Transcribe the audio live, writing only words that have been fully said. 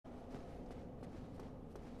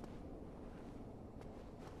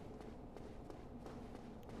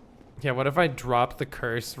Yeah, what if I drop the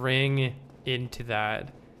curse ring into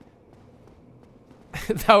that?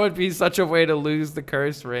 That would be such a way to lose the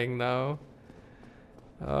curse ring, though.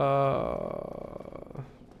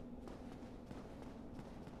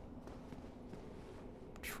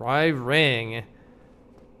 Try ring.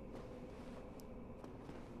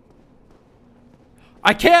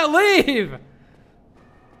 I can't leave!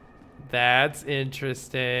 That's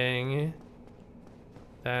interesting.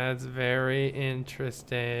 That's very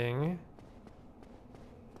interesting.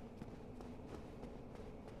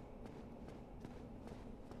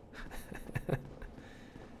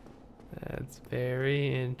 That's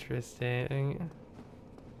very interesting.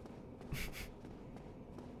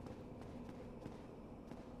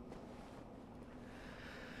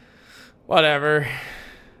 Whatever.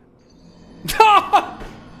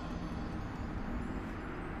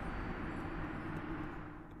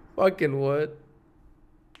 Fucking what?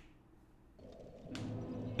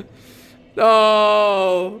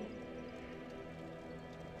 No.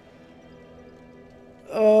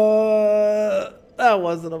 That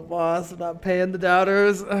wasn't a boss. I'm not paying the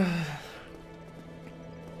doubters.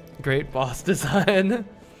 Great boss design.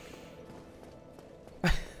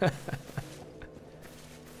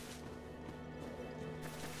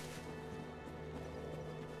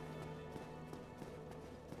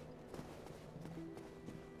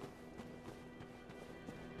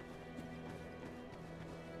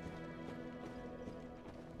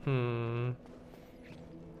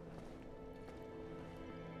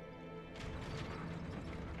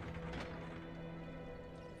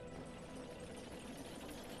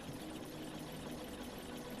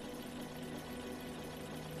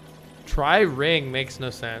 Try ring makes no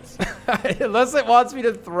sense. Unless it wants me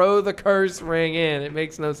to throw the curse ring in, it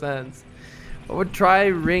makes no sense. What would try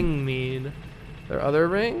ring mean? Are there other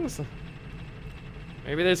rings?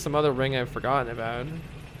 Maybe there's some other ring I've forgotten about.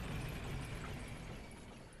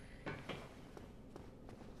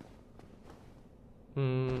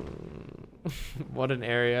 What an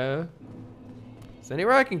area. Is there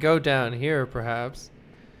anywhere I can go down here, perhaps?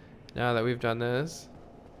 Now that we've done this.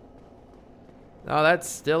 Oh, that's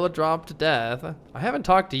still a drop to death. I haven't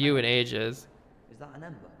talked to you in ages. Is that an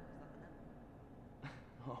ember?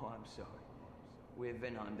 Oh, I'm sorry. We at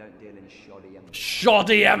Vinheim don't deal in shoddy embers.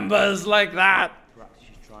 Shoddy embers like that! Perhaps you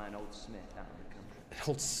should try an old smith out in the country.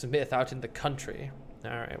 Old smith out in the country.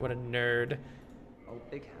 Alright, what a nerd. Old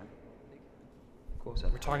Big Hat. Of course,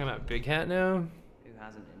 We're talking about Big Hat now? Who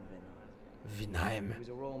hasn't in Vinheim? Vinheim. He was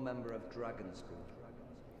a royal member of Dragon School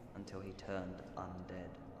until he turned undead.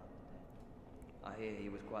 I hear he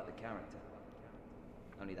was quite the character.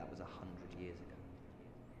 Only that was 100 years ago.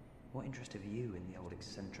 What interest have you in the old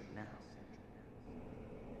eccentric now?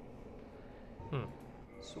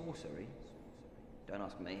 Sorcery? Don't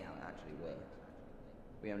ask me how it actually works.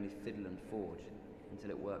 We only fiddle and forge until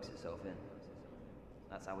it works itself in.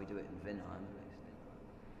 That's how we do it in Vinheim, at least.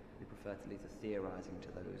 We prefer to leave the theorizing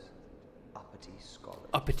to those uppity scholars.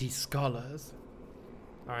 Uppity scholars.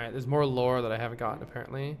 Alright, there's more lore that I haven't gotten,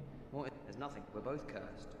 apparently. There's nothing. We're both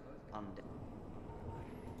cursed. Undead.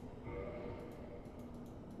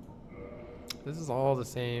 This is all the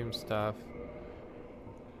same stuff.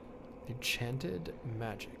 Enchanted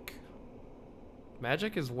magic.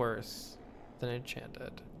 Magic is worse than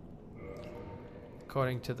enchanted,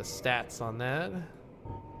 according to the stats on that.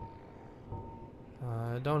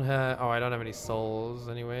 I don't have. Oh, I don't have any souls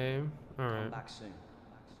anyway. All right. Come back soon.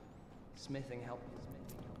 Smithing help.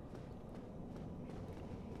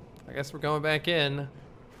 I guess we're going back in.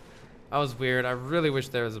 That was weird. I really wish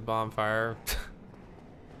there was a bonfire.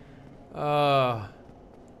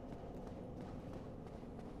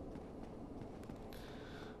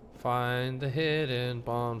 Find the hidden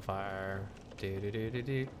bonfire. Do do do do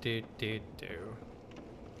do do do do.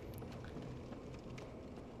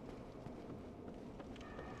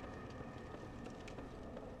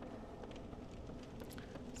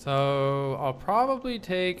 So I'll probably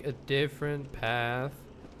take a different path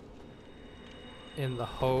in the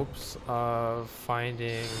hopes of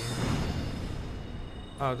finding.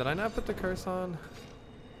 Oh, did I not put the curse on?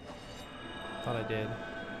 Thought I did.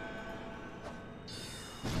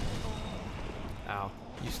 Ow.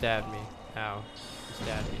 You stabbed me. Ow. You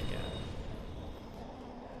stabbed me again.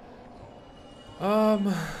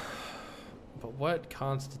 But what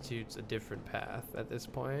constitutes a different path at this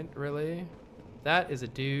point, really? That is a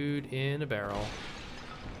dude in a barrel.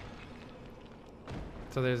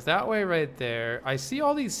 So there's that way right there. I see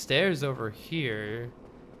all these stairs over here.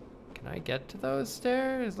 Can I get to those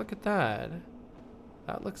stairs? Look at that.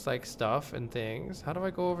 That looks like stuff and things. How do I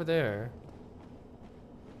go over there?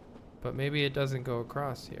 But maybe it doesn't go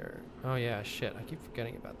across here. Oh yeah, shit. I keep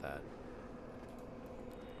forgetting about that.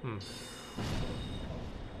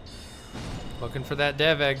 Looking for that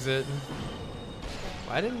dev exit.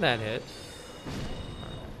 Why didn't that hit?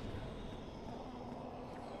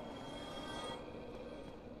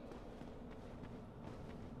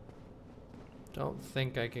 Don't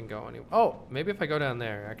think I can go anywhere. Oh, maybe if I go down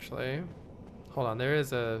there, actually. Hold on, there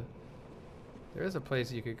is a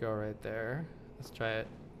place you could go right there. Let's try it.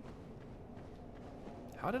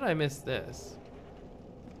 How did I miss this?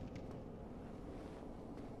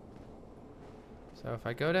 So if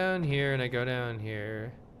I go down here and I go down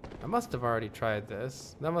here, I must have already tried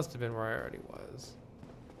this. That must have been where I already was.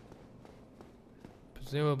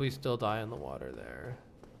 Presumably still die in the water there.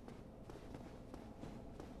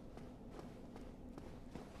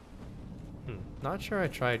 Not sure I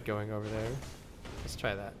tried going over there. Let's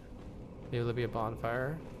try that. Maybe there'll be a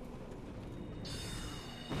bonfire.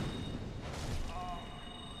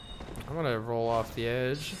 I'm gonna roll off the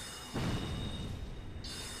edge.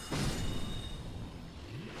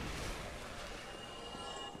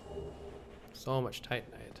 So much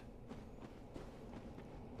titanite.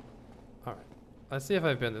 Alright. Let's see if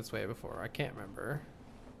I've been this way before. I can't remember.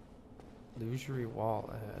 Illusory wall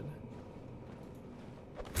ahead.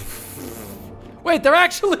 Wait, there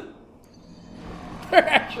actually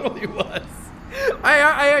was.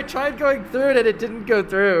 I tried going through it and it didn't go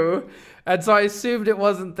through. And so I assumed it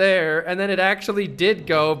wasn't there. And then it actually did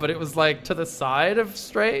go, but it was like to the side of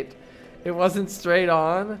straight. It wasn't straight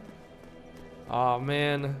on. Oh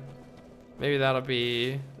man. Maybe that'll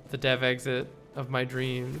be the dev exit of my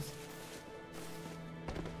dreams.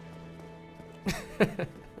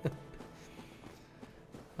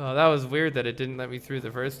 Oh, that was weird that it didn't let me through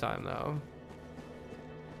the first time, though.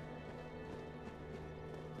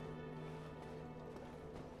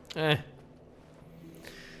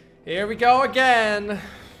 Here we go again.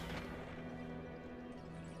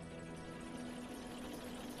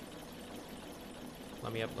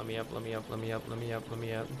 Let me up, let me up, let me up, let me up, let me up, let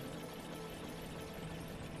me up.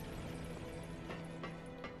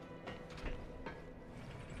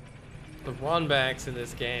 The runbacks in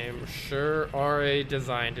this game sure are a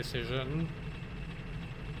design decision.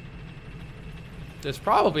 There's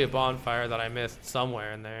probably a bonfire that I missed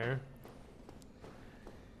somewhere in there.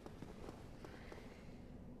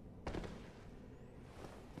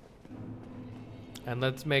 And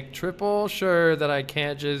let's make triple sure that I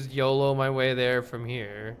can't just YOLO my way there from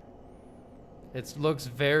here. It looks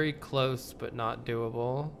very close, but not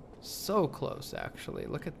doable. So close, actually.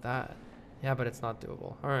 Look at that. Yeah, but it's not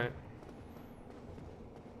doable. All right.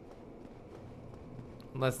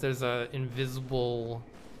 Unless there's a invisible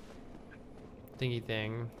thingy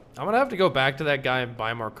thing. I'm gonna have to go back to that guy and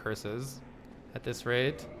buy more curses at this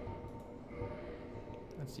rate.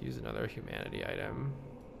 Let's use another humanity item.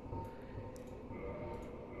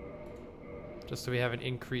 Just so we have an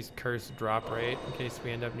increased curse drop rate in case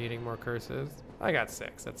we end up needing more curses. I got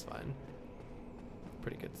 6, that's fine.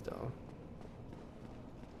 Pretty good still.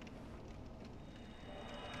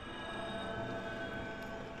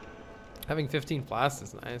 Having 15 flasks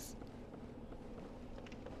is nice.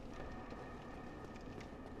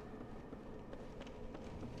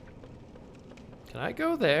 Can I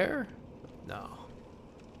go there? No.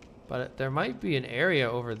 But there might be an area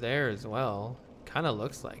over there as well. Kind of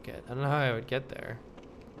looks like it. I don't know how I would get there.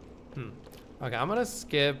 Okay, I'm gonna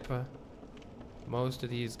skip most of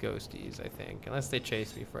these ghosties, I think. Unless they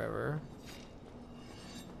chase me forever.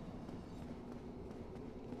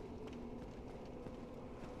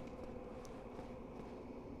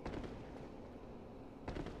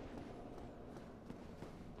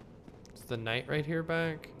 The knight right here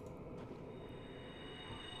back?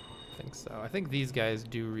 I think so. I think these guys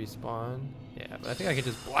do respawn. Yeah, but I think I can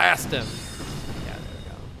just blast him. Yeah, there we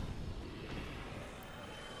go.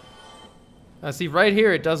 Now see, right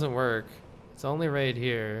here it doesn't work. It's only right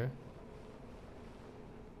here.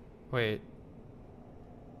 Wait.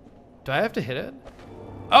 Do I have to hit it?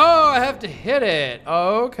 Oh, I have to hit it.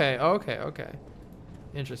 Oh, okay, okay, okay.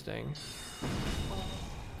 Interesting.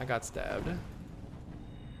 I got stabbed.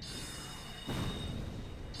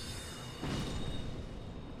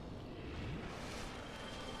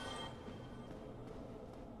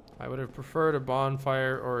 I would have preferred a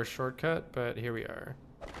bonfire or a shortcut, but here we are.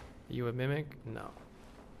 Are you a mimic? No.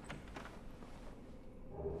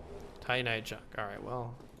 Titanite junk. Alright,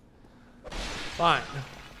 well. Fine.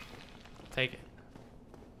 Take it.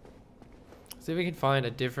 See if we can find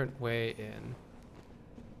a different way in.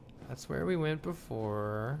 That's where we went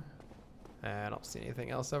before. I don't see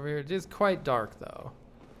anything else over here. It is quite dark, though.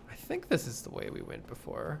 I think this is the way we went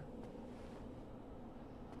before.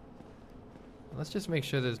 Let's just make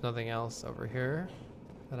sure there's nothing else over here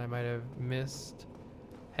that I might have missed.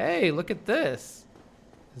 Hey, look at this.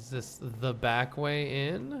 Is this the back way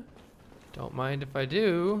in? Don't mind if I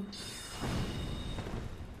do.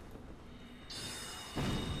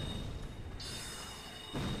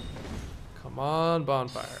 Come on,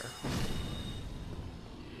 bonfire.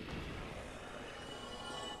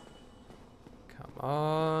 Come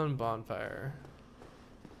on, bonfire.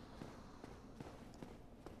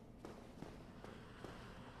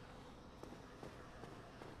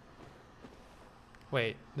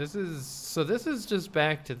 Wait, this is just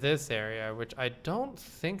back to this area, which I don't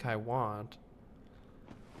think I want.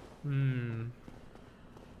 Don't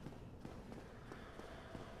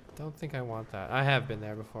think I want that. I have been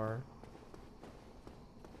there before.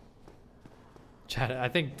 Chat, I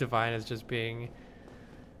think Divine is just being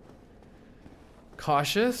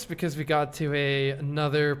cautious because we got to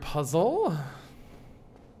another puzzle.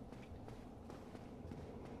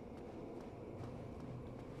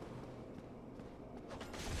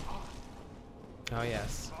 Oh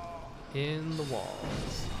yes, in the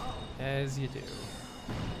walls, as you do.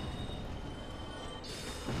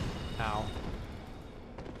 Ow.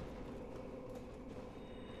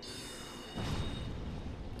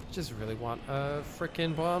 Just really want a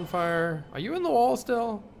frickin' bonfire. Are you in the wall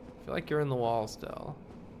still? I feel like you're in the wall still.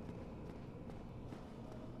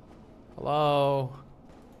 Hello?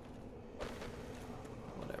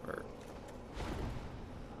 Whatever.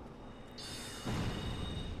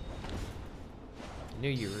 I knew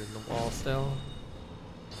you were in the wall still.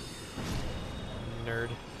 Nerd.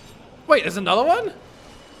 Wait, there's another one?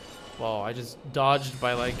 Whoa, I just dodged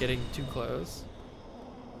by like getting too close.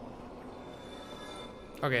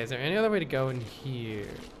 Okay, is there any other way to go in here?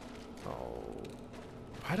 Oh.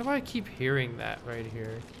 Why do I keep hearing that right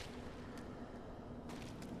here?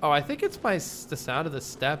 Oh, I think it's the sound of the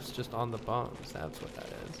steps just on the bumps. That's what that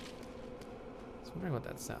is. I was wondering what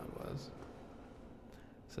that sound was.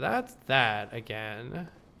 So that's that again.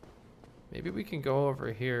 Maybe we can go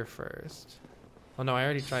over here first. Oh no, I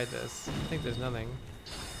already tried this. I think there's nothing.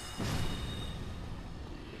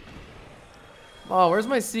 Oh, where's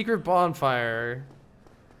my secret bonfire?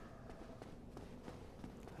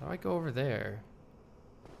 How do I go over there?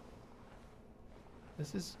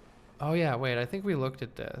 This is... Oh yeah, wait, I think we looked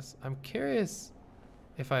at this. I'm curious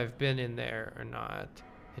if I've been in there or not.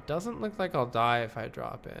 It doesn't look like I'll die if I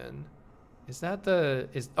drop in. Is that the...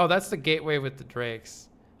 Oh, that's the gateway with the drakes.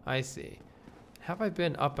 I see. Have I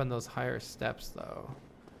been up on those higher steps, though?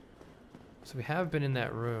 So we have been in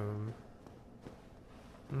that room.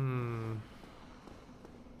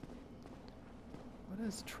 What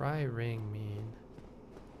does try ring mean?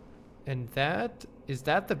 And that... Is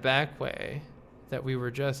that the back way that we were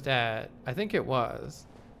just at? I think it was.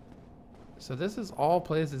 So this is all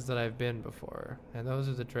places that I've been before. And those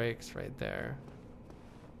are the drakes right there.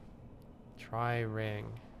 Try ring.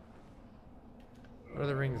 What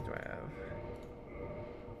other rings do I have?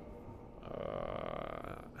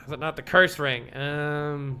 Is it not the curse ring?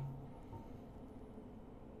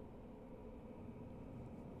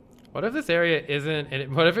 What if this area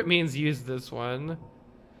isn't... What if it means use this one?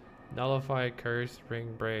 Nullify curse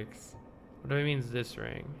ring breaks. What if it means this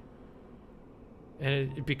ring?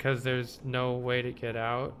 And because there's no way to get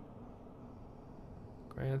out.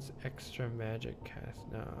 Grants extra magic cast.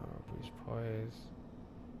 No. Boost poise.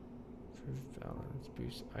 Improve balance.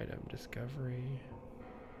 Boost item discovery.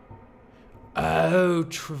 Oh,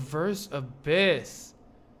 traverse abyss.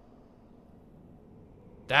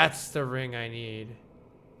 That's the ring I need.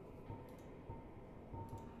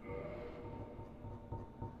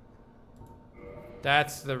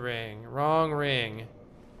 That's the ring. Wrong ring.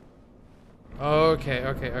 Okay,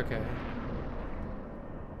 okay, okay.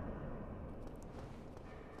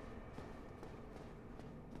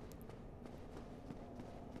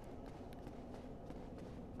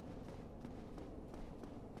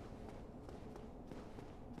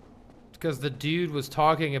 Because the dude was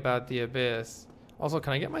talking about the abyss. Also,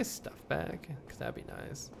 can I get my stuff back? Because that'd be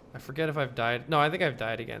nice. I forget if I've died. No, I think I've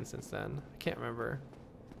died again since then. I can't remember.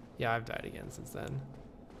 Yeah, I've died again since then.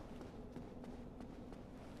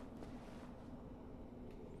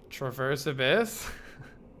 Traverse abyss.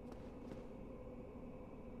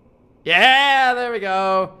 Yeah, there we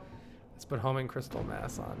go. Let's put homing crystal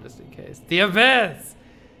mass on just in case. The abyss.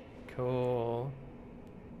 Cool.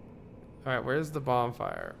 All right, where's the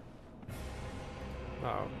bonfire?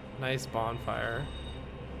 Oh, nice bonfire.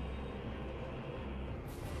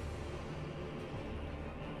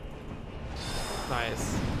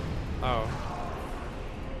 Nice. Oh.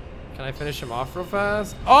 Can I finish him off real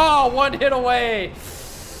fast? Oh, one hit away.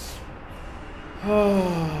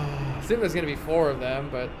 Oh. See, assume there's gonna be 4 of them,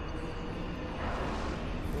 but...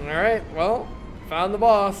 Alright, well, found the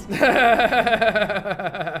boss.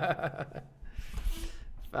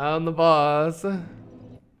 Found the boss. Will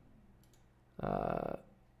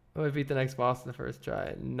I beat the next boss in the first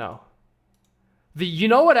try? No. You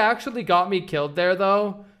know what actually got me killed there,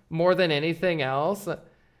 though? More than anything else?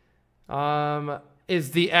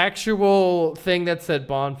 Is the actual thing that said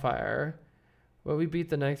bonfire. Will we beat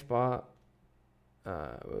the next boss?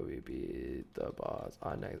 Will we beat the boss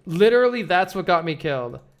on next? Literally, that's what got me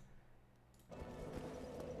killed.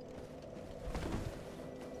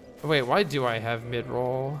 Wait, why do I have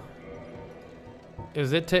mid-roll?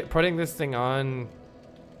 Is it putting this thing on?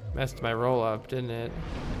 Messed my roll up, didn't it?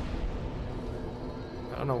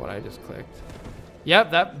 I don't know what I just clicked.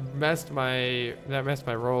 Yep, that messed my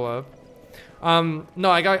roll up.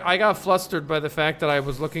 No, I got flustered by the fact that I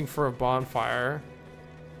was looking for a bonfire.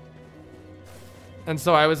 And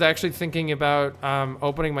so I was actually thinking about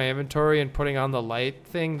opening my inventory and putting on the light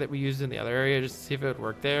thing that we used in the other area just to see if it would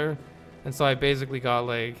work there. And so I basically got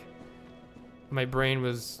like, my brain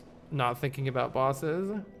was not thinking about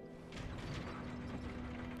bosses.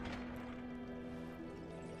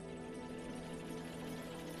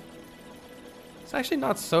 It's actually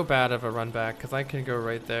not so bad of a run back because I can go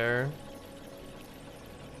right there.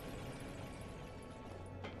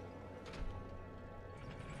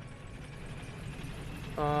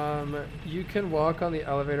 You can walk on the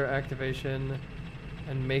elevator activation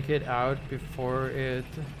and make it out before it...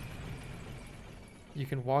 You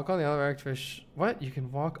can walk on the elevator activation... What? You can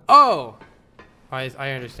walk... Oh!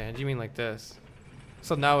 I understand. You mean like this.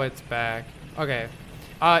 So now it's back. Okay.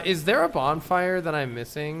 Is there a bonfire that I'm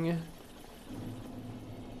missing?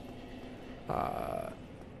 By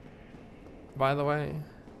the way,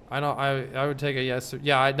 I would take a yes.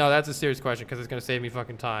 Yeah, no, that's a serious question because it's gonna save me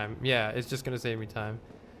fucking time. Yeah, it's just gonna save me time.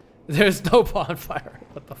 There's no bonfire.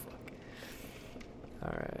 What the fuck?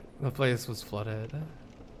 All right, the place was flooded.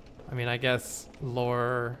 I mean, I guess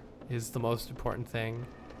lore is the most important thing.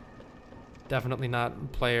 Definitely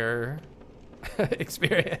not player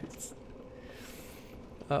experience.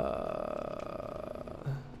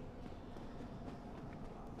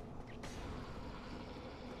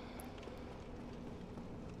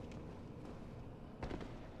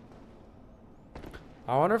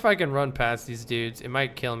 I wonder if I can run past these dudes. It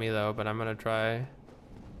might kill me though, but I'm gonna try.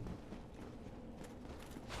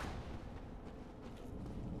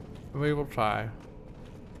 We will try.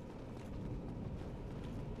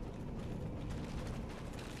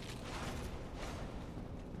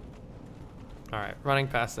 Alright, running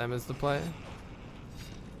past them is the play.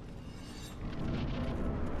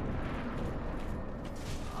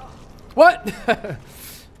 What?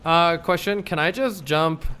 Question, can I just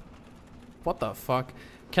jump? What the fuck?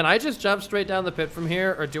 Can I just jump straight down the pit from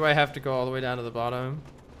here, or do I have to go all the way down to the bottom?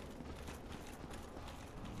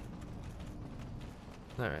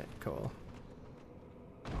 Alright, cool.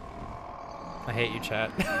 I hate you, chat.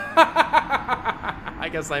 I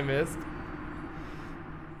guess I missed.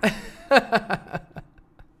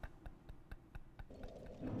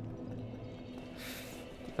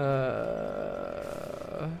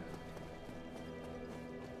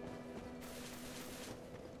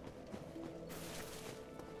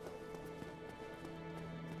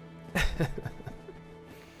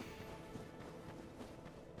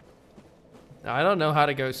 I don't know how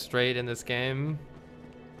to go straight in this game.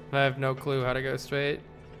 I have no clue how to go straight.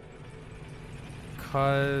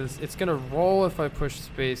 Cause it's gonna roll if I push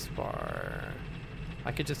spacebar.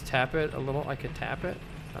 I could just tap it a little. I could tap it.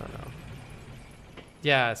 I don't know.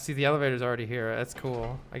 Yeah, see the elevator's already here. That's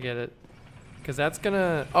cool. I get it. Cause that's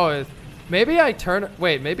gonna. Oh, maybe I turn.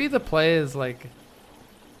 Wait, maybe the play is like.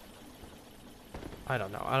 I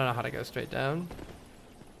don't know. I don't know how to go straight down.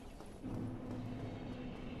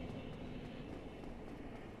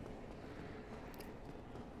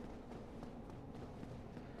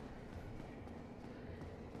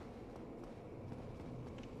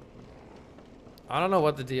 I don't know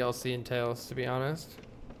what the DLC entails, to be honest.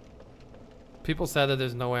 People said that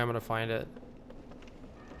there's no way I'm gonna find it.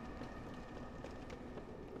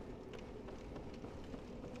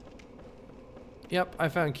 Yep, I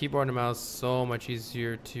found keyboard and mouse so much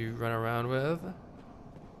easier to run around with.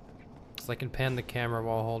 Because I can pan the camera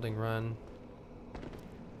while holding run.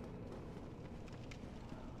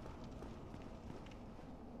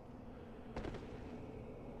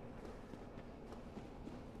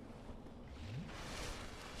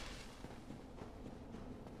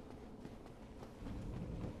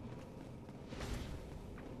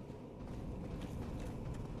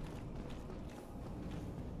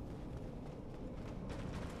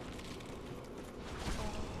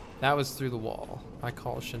 That was through the wall. I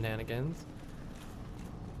call shenanigans.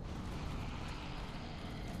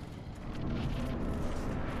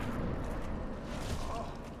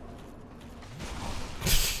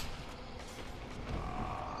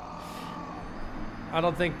 I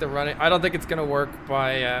don't think it's gonna work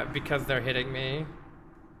by because they're hitting me.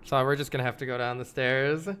 So we're just gonna have to go down the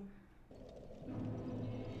stairs.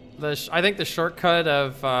 I think the shortcut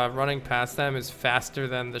of running past them is faster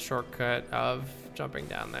than the shortcut of jumping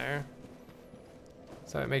down there.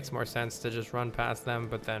 So it makes more sense to just run past them,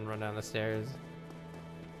 but then run down the stairs.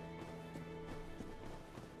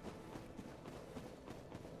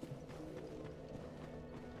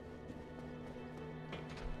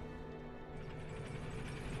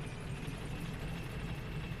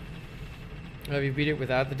 Have you beat it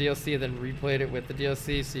without the DLC and then replayed it with the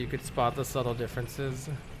DLC so you could spot the subtle differences?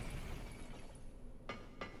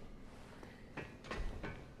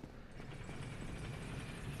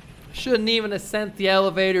 Shouldn't even have sent the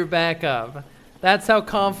elevator back up. That's how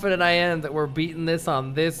confident I am that we're beating this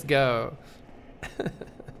on this go.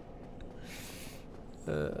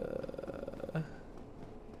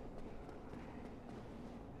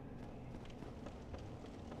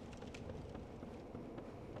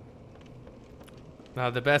 No,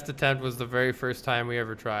 the best attempt was the very first time we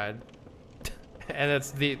ever tried. And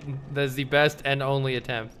that's the best and only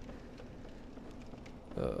attempt.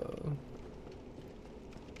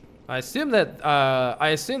 I assume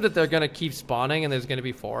that they're gonna keep spawning and there's gonna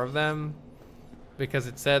be 4 of them. Because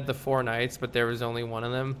it said the 4 nights, but there was only 1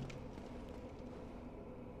 of them.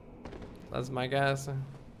 That's my guess.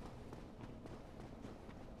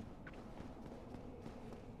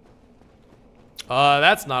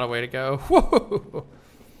 That's not a way to go. Whoa!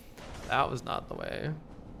 That was not the way.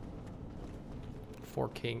 4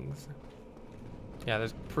 kings. Yeah,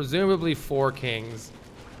 there's presumably 4 kings.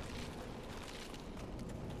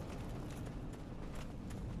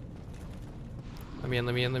 Let me in,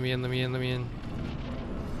 let me in, let me in, let me in, let me in.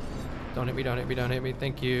 Don't hit me, don't hit me, don't hit me.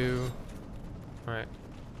 Thank you. Alright.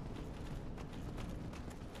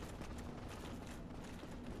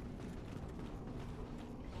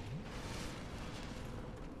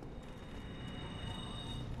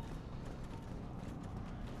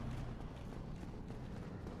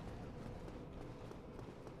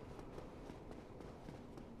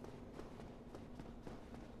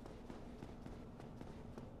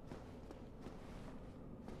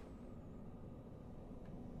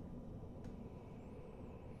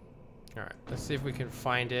 Alright, let's see if we can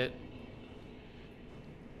find it.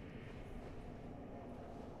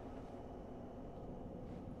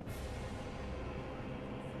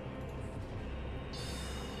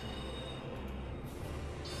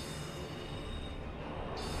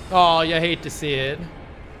 Oh, you hate to see it.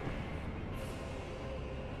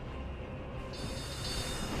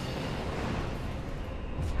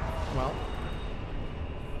 Well.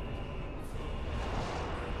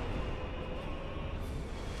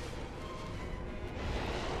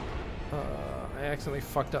 I accidentally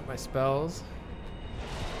fucked up my spells.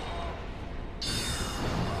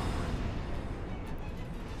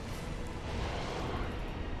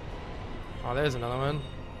 Oh, there's another one.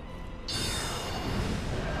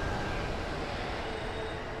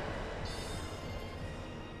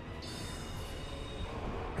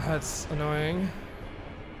 That's annoying.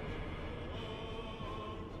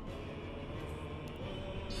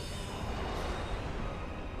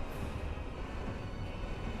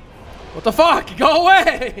 What the fuck? Go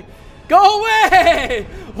away! Go away!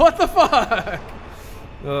 What the fuck?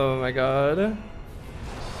 Oh my god.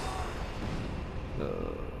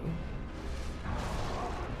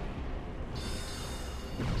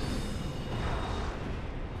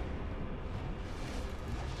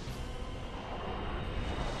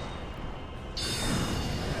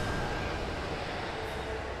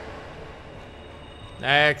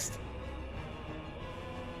 Next.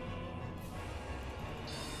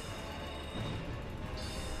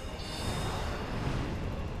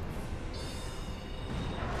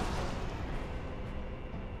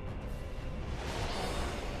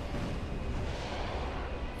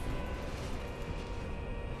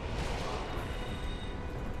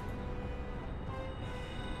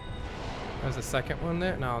 There's a second one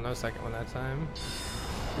there? No, no second one that time.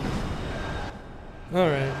 All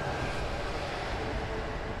right.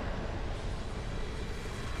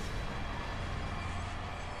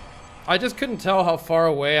 I just couldn't tell how far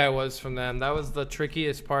away I was from them. That was the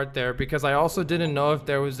trickiest part there because I also didn't know if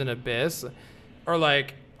there was an abyss or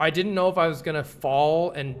like I didn't know if I was gonna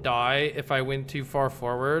fall and die if I went too far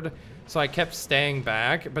forward. So I kept staying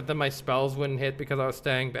back, but then my spells wouldn't hit because I was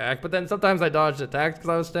staying back. But then sometimes I dodged attacks because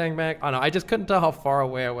I was staying back. I don't know, I just couldn't tell how far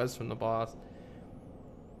away I was from the boss.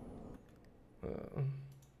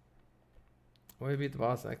 We beat the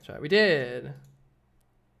boss next try. We did!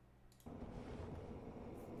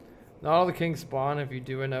 Not all the kings spawn if you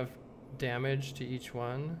do enough damage to each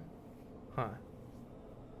one. Huh.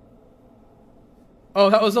 Oh,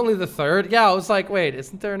 that was only the third? Yeah, I was like, wait,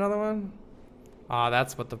 isn't there another one? Ah,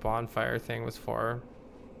 that's what the bonfire thing was for.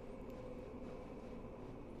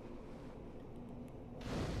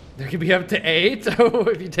 There could be up to 8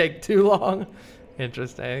 if you take too long.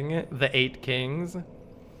 Interesting. The 8 kings.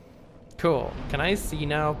 Cool. Can I see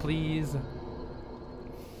now, please?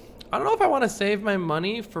 I don't know if I want to save my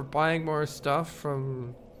money for buying more stuff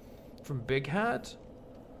from Big Hat,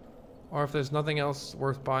 or if there's nothing else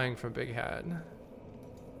worth buying from Big Hat.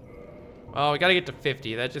 Oh, we gotta get to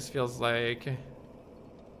 50. That just feels like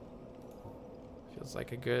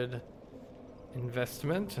a good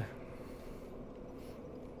investment.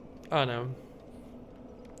 Oh no.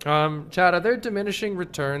 Chad, are there diminishing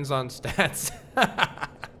returns on stats?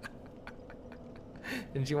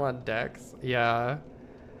 Didn't you want dex? Yeah.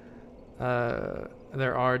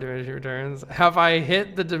 There are diminishing returns. Have I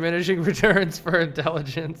hit the diminishing returns for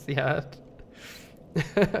intelligence yet?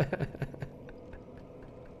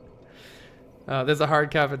 There's a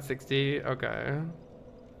hard cap at 60. Okay.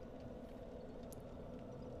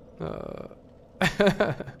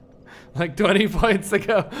 Like 20 points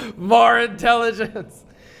ago. More intelligence.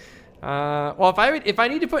 Well, if I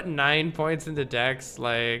need to put 9 points into dex,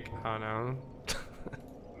 like, I don't know.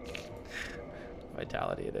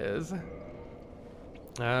 Vitality it is.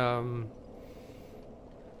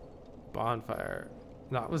 Bonfire.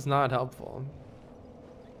 That was not helpful.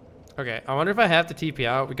 Okay, I wonder if I have to TP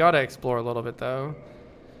out. We gotta explore a little bit though.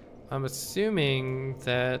 I'm assuming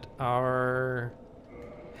that our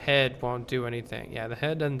head won't do anything. Yeah, the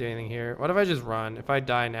head doesn't do anything here. What if I just run? If I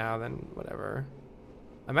die now, then whatever.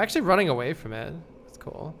 I'm actually running away from it. That's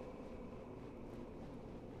cool.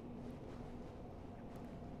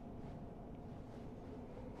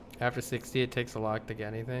 After 60, it takes a lot to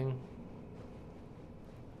get anything.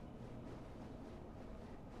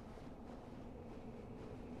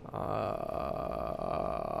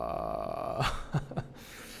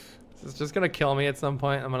 This is just gonna kill me at some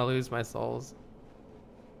point. I'm gonna lose my souls.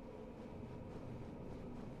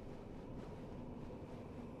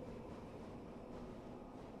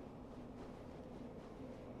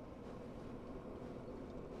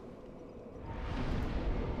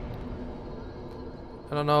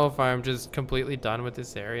 I don't know if I'm just completely done with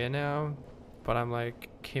this area now, but I'm like,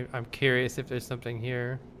 I'm curious if there's something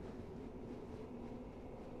here.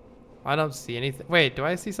 I don't see anything. Wait, do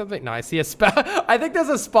I see something? No, I see a spot. I think there's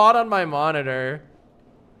a spot on my monitor.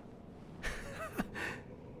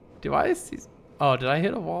 Do I see? Oh, did I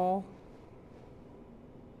hit a wall?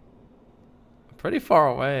 I'm pretty far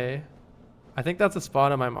away. I think that's a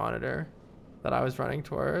spot on my monitor that I was running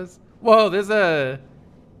towards. Whoa, there's a...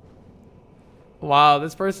 Wow,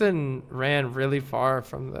 this person ran really far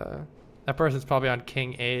from the... That person's probably on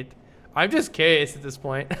King 8. I'm just curious at this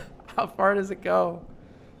point. How far does it go?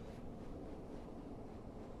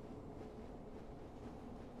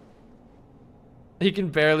 You can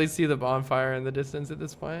barely see the bonfire in the distance at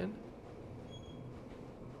this point.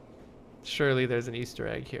 Surely there's an Easter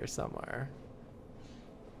egg here somewhere.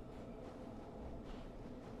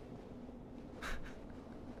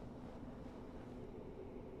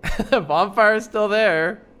 The bonfire is still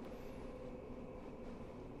there.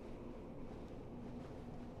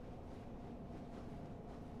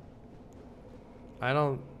 I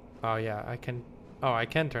don't... Oh yeah, I can... Oh, I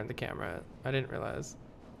can turn the camera. I didn't realize.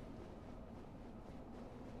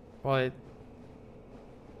 Well, it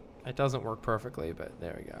doesn't work perfectly, but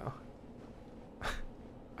there we go.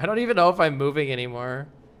 I don't even know if I'm moving anymore.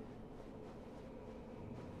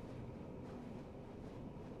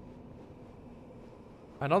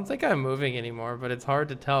 I don't think I'm moving anymore, but it's hard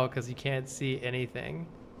to tell because you can't see anything.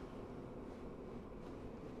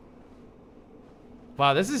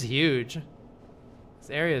 Wow, this is huge.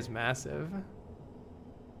 This area is massive.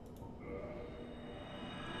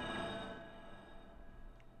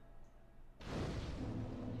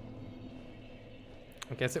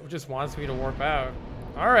 I guess it just wants me to warp out.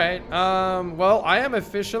 All right. Well, I am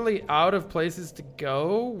officially out of places to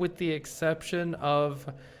go with the exception of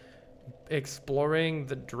exploring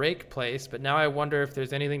the Drake place, but now I wonder if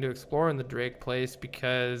there's anything to explore in the Drake place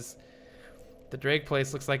because the Drake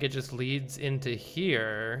place looks like it just leads into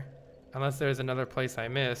here, Unless there's another place I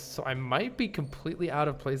missed. So I might be completely out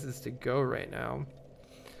of places to go right now.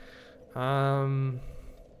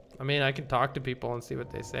 I mean, I can talk to people and see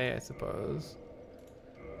what they say, I suppose.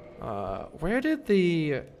 Where did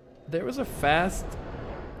the... There was a fast...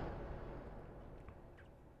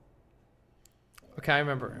 Okay, I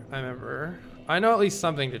remember. I know at least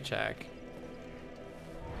something to check.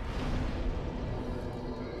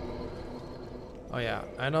 Oh yeah,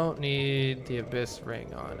 I don't need the Abyss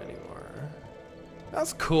ring on anymore.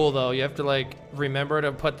 That's cool though. You have to like remember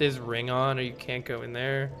to put this ring on or you can't go in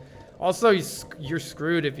there. Also, you're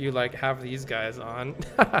screwed if you like have these guys on.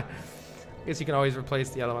 I guess you can always replace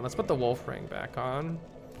the other one. Let's put the wolf ring back on.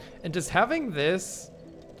 And just having this,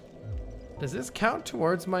 does this count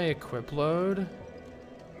towards my equip load?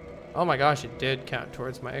 Oh my gosh, it did count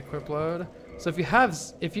towards my equip load. So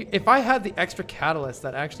if I had the extra catalyst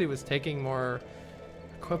that actually was taking more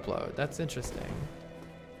equip load, that's interesting.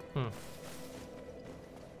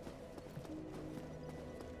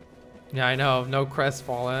 Yeah, I know, no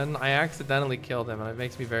crestfallen. I accidentally killed him and it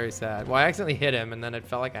makes me very sad. Well, I accidentally hit him and then it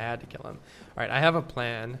felt like I had to kill him. All right, I have a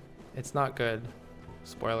plan. It's not good.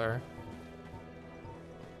 Spoiler.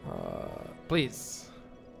 Please.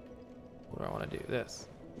 What do I want to do? This.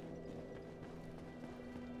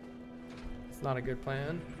 It's not a good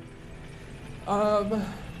plan.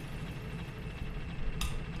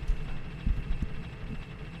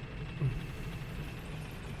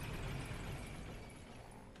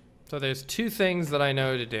 So there's two things that I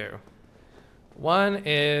know to do. One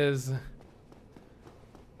is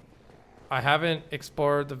I haven't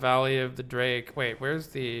explored the Valley of the Drake. Wait, where's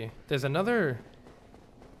the... There's another...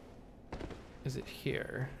 Is it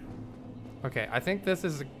here? Okay, I think this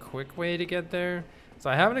is a quick way to get there. So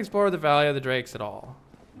I haven't explored the Valley of the Drakes at all.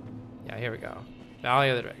 Yeah, here we go. Valley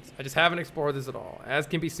of the Drakes. I just haven't explored this at all. As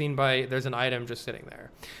can be seen by, there's an item just sitting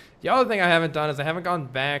there. The other thing I haven't done is I haven't gone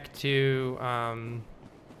back to,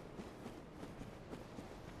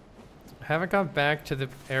 the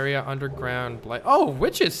area underground blight. Oh,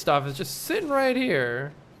 witches stuff is just sitting right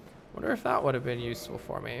here. Wonder if that would have been useful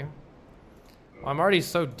for me. Well, I'm already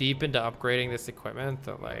so deep into upgrading this equipment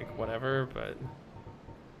that like, whatever, but...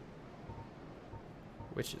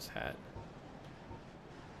 Witch's hat.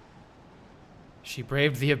 She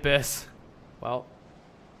braved the abyss. Well.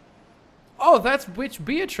 Oh, that's Witch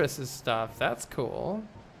Beatrice's stuff. That's cool.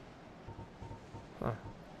 Huh.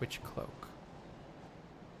 Witch cloak.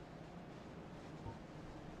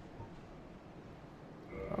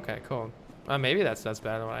 Okay, cool. Maybe that's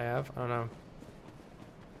better than what I have. I don't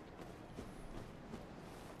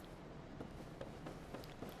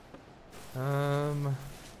know.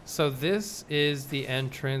 So this is the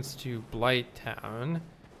entrance to Blighttown.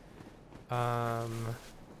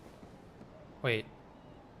 Wait.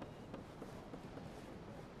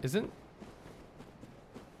 Isn't...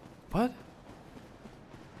 What?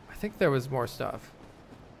 I think there was more stuff.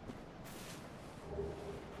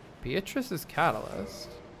 Beatrice's catalyst?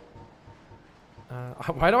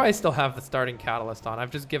 Why do I still have the starting catalyst on?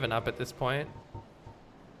 I've just given up at this point.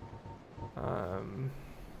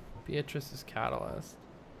 Beatrice's catalyst.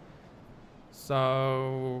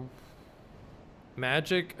 So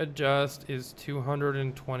magic adjust is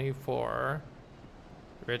 224,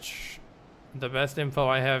 which the best info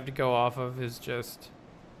I have to go off of is just,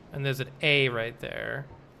 and there's an A right there.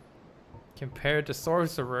 Compared to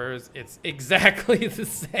sorcerers, it's exactly the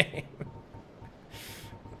same.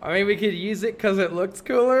 I mean, we could use it because it looks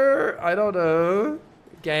cooler. I don't know.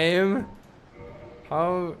 Game.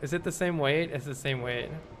 How is it the same weight? It's the same weight.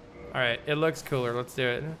 All right, it looks cooler. Let's do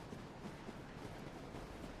it.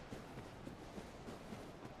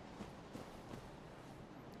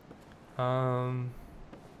 All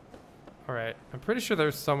right, I'm pretty sure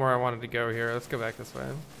there's somewhere I wanted to go here. Let's go back this way.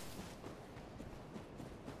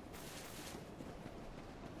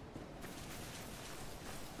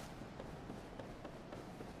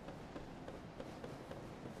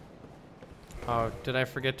 Oh, did I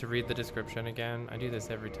forget to read the description again? I do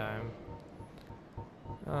this every time.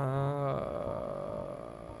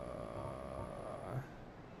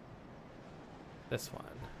 This one.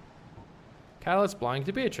 Catalyst belonging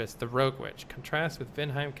to Beatrice, the Rogue Witch. Contrast with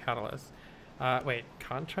Vinheim Catalyst. Wait,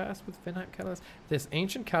 contrast with Vinheim Catalyst? This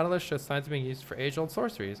ancient catalyst shows signs of being used for age-old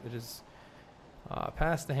sorceries. It is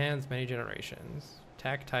past the hands many generations.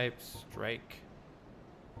 Attack type, strike.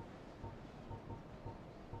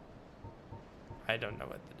 I don't know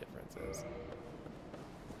what the difference is.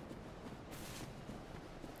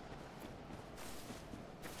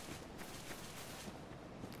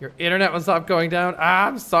 Your internet will stop going down. Ah,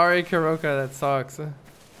 I'm sorry, Kuroka. That sucks.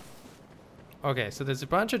 Okay, so there's a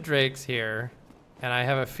bunch of drakes here. And I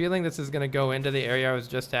have a feeling this is going to go into the area I was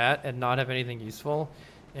just at and not have anything useful.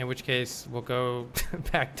 In which case, we'll go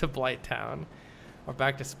back to Blight Town. Or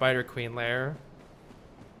back to Spider Queen Lair.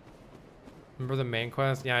 Remember the main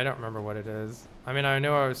quest? Yeah, I don't remember what it is. I mean, I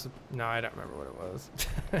know I was... No, I don't remember what it was.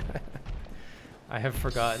 I have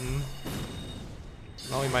forgotten.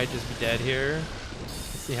 Well, we might just be dead here.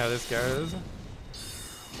 Let's see how this goes.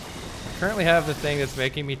 I currently have the thing that's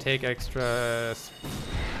making me take extra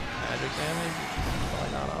magic damage, which is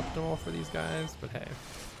probably not optimal for these guys, but hey.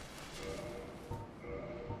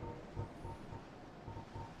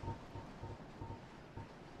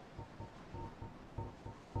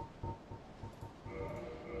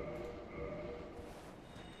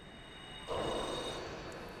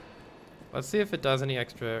 Let's see if it does any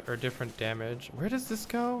extra or different damage. Where does this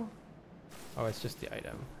go? Oh, it's just the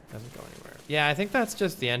item. It doesn't go anywhere. Yeah, I think that's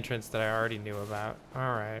just the entrance that I already knew about.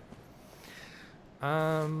 All right.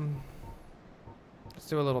 Let's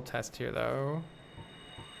do a little test here, though.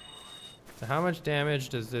 So how much damage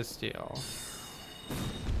does this deal?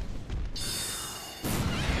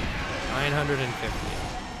 950.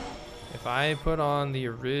 If I put on the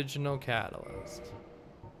original catalyst.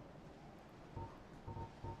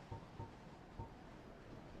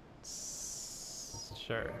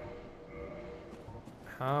 Sure.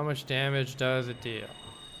 How much damage does it deal?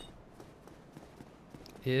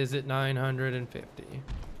 Is it 950?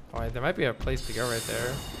 Oh, there might be a place to go right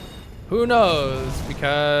there. Who knows?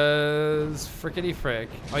 Because frickety frick.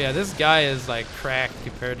 Oh yeah, this guy is like cracked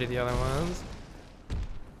compared to the other ones.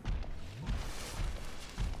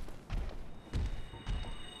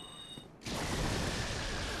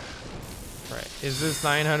 Right. Is this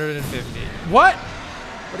 950? What?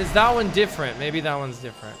 But is that one different? Maybe that one's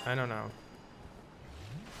different. I don't know.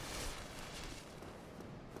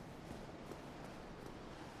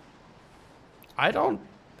 I don't...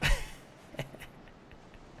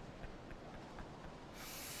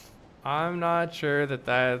 I'm not sure that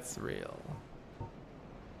that's real.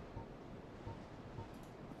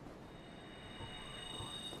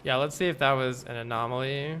 Yeah, let's see if that was an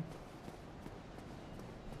anomaly.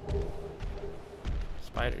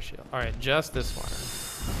 Spider shield. All right, just this one.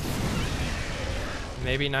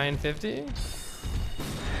 Maybe 950?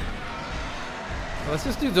 Let's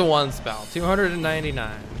just do the one spell.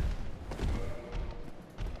 299.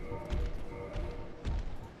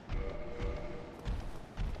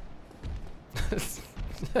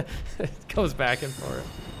 It goes back and forth.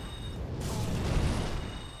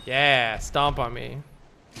 Yeah, stomp on me.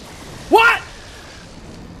 What?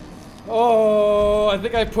 Oh, I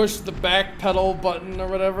think I pushed the back pedal button or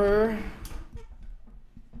whatever.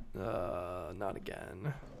 Not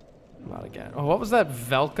again. Not again. Oh, what was that?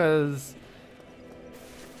 Velka's...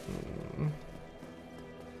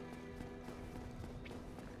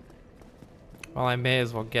 Well, I may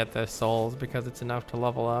as well get the souls because it's enough to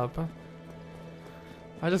level up.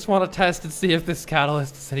 I just want to test and see if this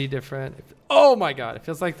catalyst is any different. Oh my god, it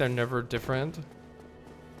feels like they're never different.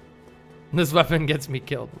 This weapon gets me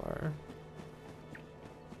killed more.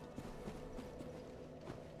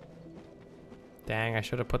 Dang, I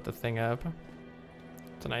should have put the thing up.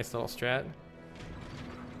 It's a nice little strat.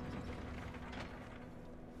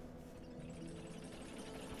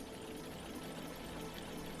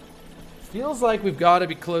 Feels like we've got to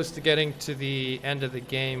be close to getting to the end of the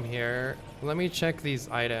game here. Let me check these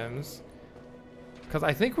items. Because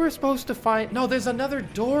I think we're supposed to find... No, there's another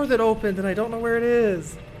door that opened and I don't know where it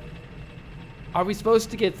is. Are we supposed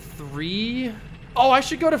to get 3? Oh, I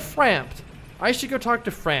should go to Frampt. I should go talk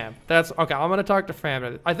to Frampt. That's... Okay, I'm going to talk to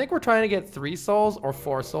Frampt. I think we're trying to get 3 souls or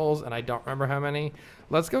 4 souls and I don't remember how many.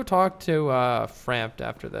 Let's go talk to Frampt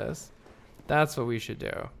after this. That's what we should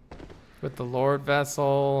do. With the Lord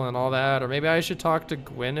Vessel and all that. Or maybe I should talk to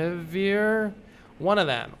Guinevere. One of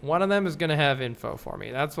them. One of them is going to have info for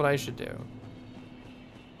me. That's what I should do.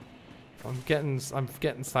 I'm getting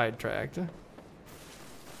sidetracked.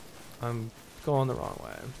 I'm going the wrong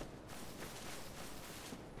way.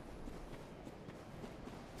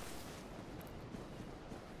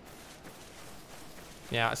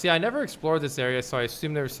 Yeah, see, I never explored this area, so I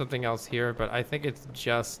assume there's something else here, but I think it's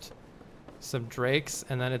just some drakes,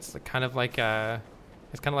 and then it's kind of like a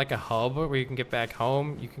hub where you can get back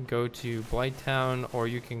home. You can go to Blight Town, or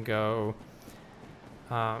you can go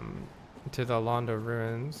to the Londo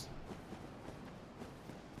Ruins.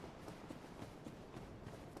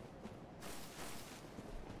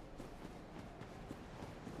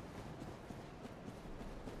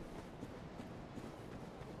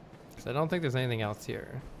 Because I don't think there's anything else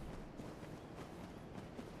here.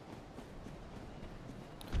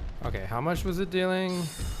 Okay, how much was it dealing?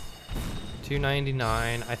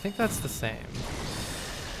 299. I think that's the same.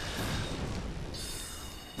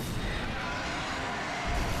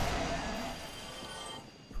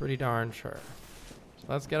 Pretty darn sure. So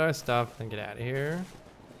let's get our stuff and get out of here.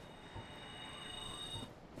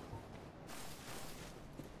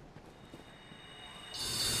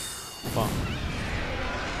 Bump.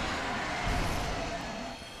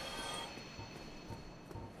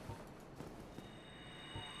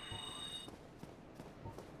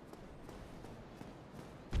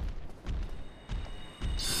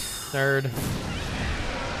 Nerd.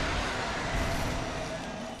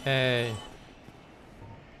 Hey.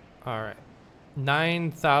 Alright.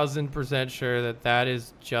 9,000% sure that that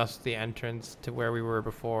is just the entrance to where we were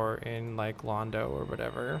before in like Londo or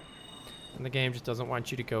whatever. And the game just doesn't want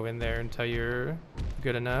you to go in there until you're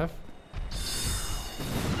good enough.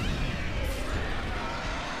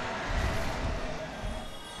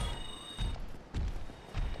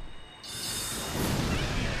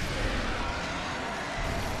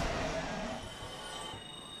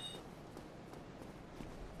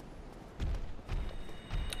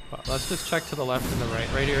 Well, let's just check to the left and the right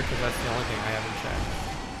here because that's the only thing I haven't checked.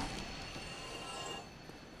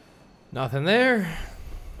 Nothing there.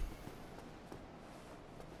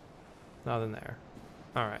 Nothing there.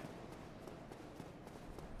 All right.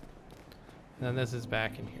 And then this is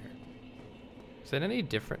back in here. Is it any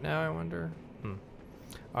different now, I wonder? All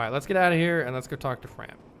right, let's get out of here and let's go talk to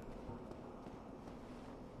Fram.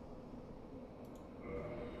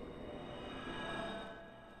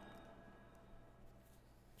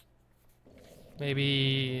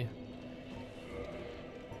 Maybe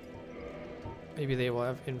they will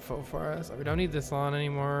have info for us. We don't need this lawn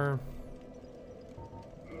anymore.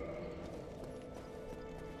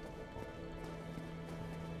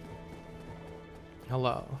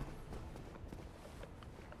 Hello.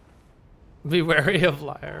 Be wary of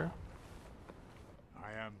liar.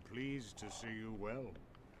 I am pleased to see you well.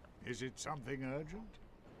 Is it something urgent?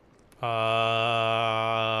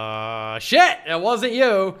 Shit! It wasn't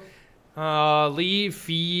you. Leave,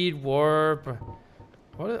 feed, warp.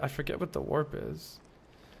 I forget what the warp is.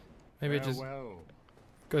 Maybe it just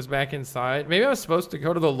goes back inside. Maybe I was supposed to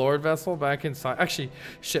go to the Lord vessel back inside. Actually,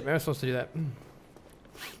 shit, maybe I was supposed to do that.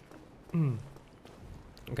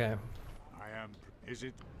 Okay. Is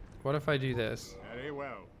it? What if I do this? Very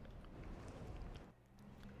well.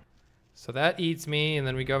 So that eats me, and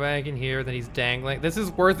then we go back in here. Then he's dangling. This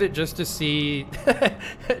is worth it just to see,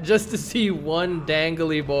 just to see one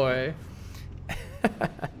dangly boy. All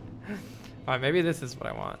right, maybe this is what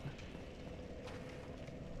I want.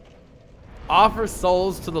 Offer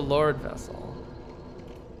souls to the Lord vessel.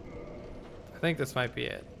 I think this might be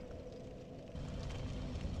it.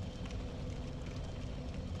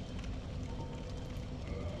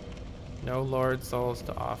 No Lord souls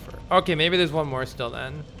to offer. Okay, maybe there's one more still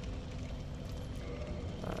then.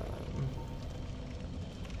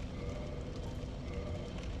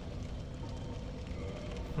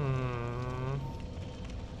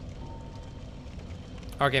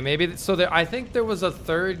 Okay, maybe so. I think there was a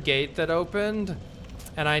third gate that opened,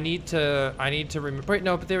 and I need to remember. Wait,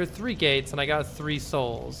 no, but there were 3 gates, and I got 3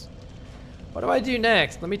 souls. What do I do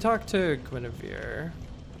next? Let me talk to Guinevere.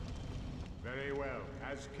 Very well.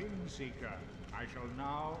 As Kingseeker, I shall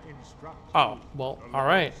now instruct Oh, well, all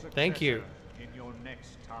right. Thank you. In your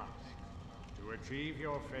next task, to achieve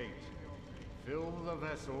your fate, fill the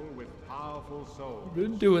vessel with powerful souls.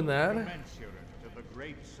 Been doing that. Commensurate to the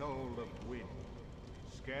great soul of wind.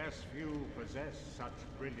 Scarce few possess such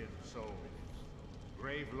brilliant souls.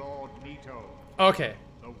 Brave Lord Nito. Okay.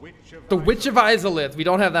 The Witch of Izalith. We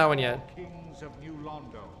don't have that one yet. Kings of New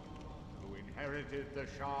Londo, who inherited the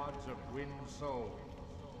shards of Gwyn's soul,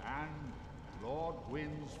 and Lord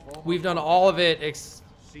Gwyn's former. We've done all of it.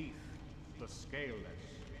 Seath, the Scaleless.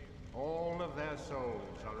 All of their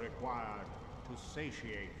souls are required to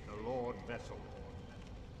satiate the Lord vessel.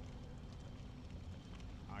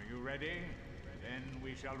 Are you ready? Then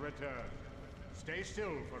we shall return. Stay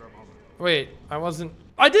still for a moment. Wait,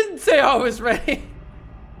 I didn't say I was ready.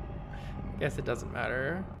 Guess it doesn't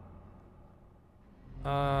matter.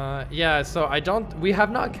 Yeah, so we have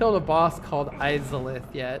not killed a boss called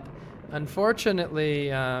Izalith yet.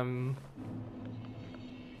 Unfortunately,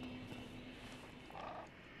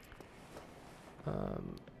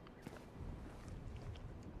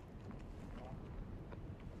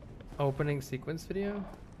 opening sequence video.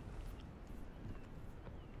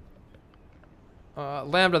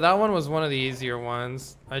 Lambda, that one was one of the easier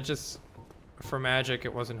ones. For magic,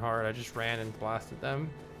 it wasn't hard. I just ran and blasted them.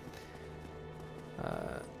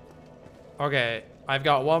 Okay, I've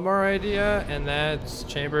got one more idea, and that's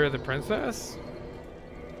Chamber of the Princess.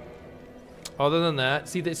 Other than that,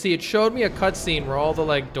 see, it showed me a cutscene where all the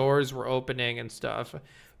like doors were opening and stuff.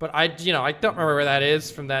 But I don't remember where that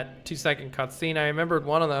is from that 2-second cutscene. I remembered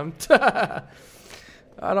one of them. I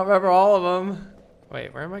don't remember all of them.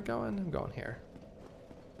 Wait, where am I going? I'm going here.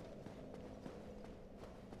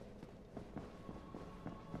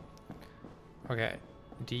 Okay.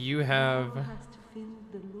 Do you have... Thou hast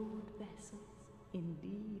filled the Lord vessels.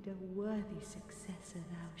 Indeed, a worthy successor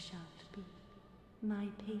thou shalt be. My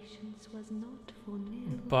patience was not for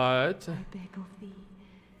nil. But... I beg of thee,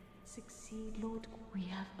 succeed, Lord. We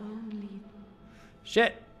have only...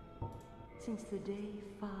 Shit! Since the day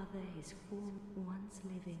Father his form once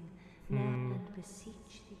living, now and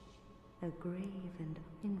beseech thee, a grave and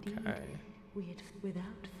indeed we had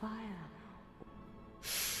without fire.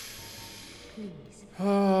 Please.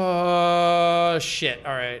 Oh shit!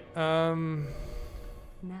 All right. Now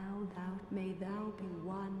may thou be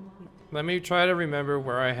one with. Let me try to remember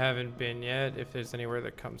where I haven't been yet, if there's anywhere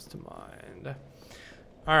that comes to mind.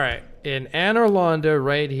 All right, in Anor Londo,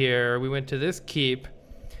 right here, we went to this keep,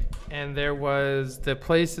 and there was the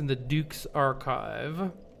place in the Duke's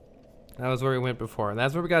archive. That was where we went before, and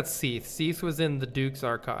that's where we got Seath. Seath was in the Duke's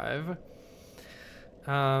archive.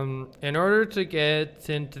 In order to get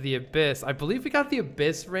into the Abyss, I believe we got the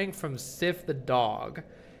Abyss ring from Sif the dog.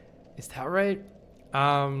 Is that right?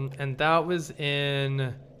 And that was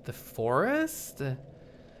in the forest?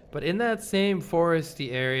 But in that same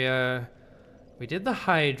foresty area, we did the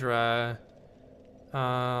Hydra.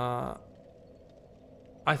 I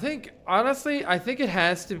think, honestly, I think it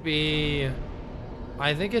has to be,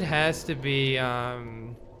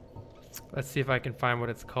 let's see if I can find what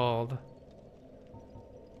it's called.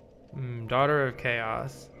 Daughter of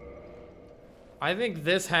Chaos. I think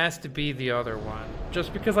this has to be the other one.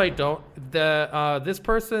 Just because I don't, this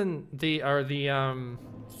person, the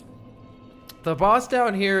boss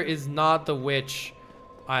down here is not the witch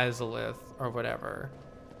Izalith or whatever.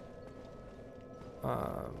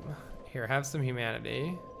 Here, have some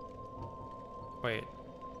humanity. Wait,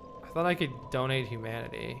 I thought I could donate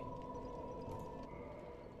humanity.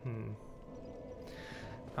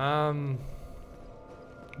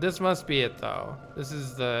 This must be it though. This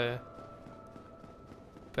is the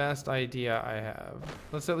best idea I have.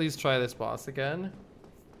 Let's at least try this boss again.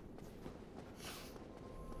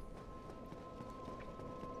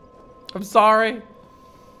 I'm sorry.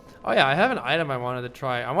 Oh yeah, I have an item I wanted to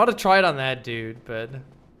try. I want to try it on that dude, but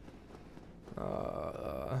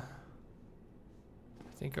I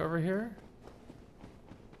think over here.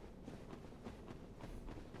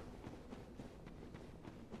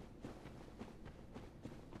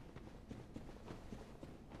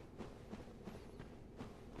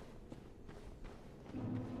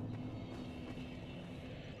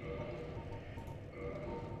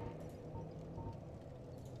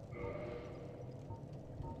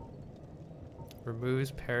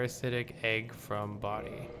 Removes parasitic egg from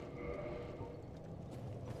body.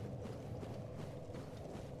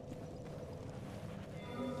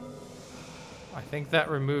 I think that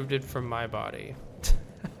removed it from my body.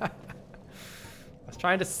 I was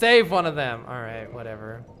trying to save one of them. All right,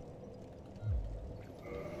 whatever.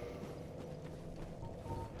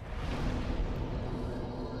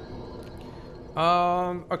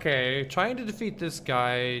 Okay, trying to defeat this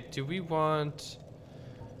guy. Do we want...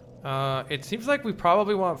 it seems like we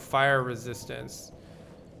probably want fire resistance.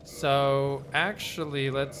 So, actually,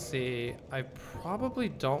 let's see. I probably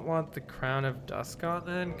don't want the Crown of Duskon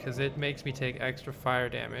then, because it makes me take extra fire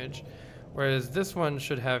damage. Whereas this one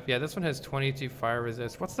should have, yeah, this one has 22 fire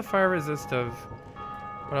resist. What's the fire resist of,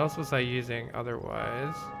 what else was I using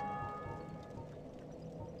otherwise?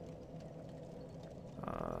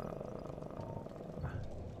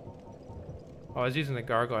 Oh, I was using the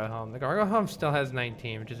Gargoyle Helm. The Gargoyle Helm still has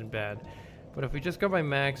 19, which isn't bad. But if we just go by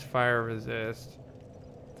max fire resist,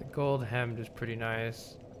 the gold hemmed is pretty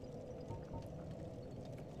nice.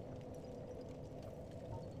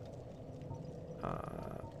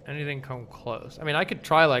 Anything come close? I mean, I could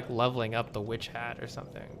try like leveling up the witch hat or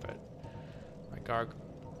something, but my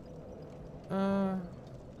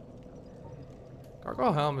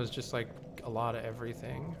Gargoyle Helm is just like a lot of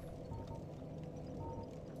everything.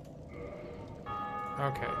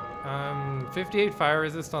 Okay, 58 fire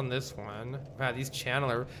resist on this one. Wow, these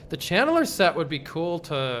channeler, the channeler set would be cool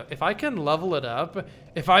to, if I can level it up,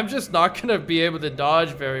 if I'm just not gonna be able to dodge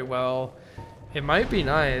very well, it might be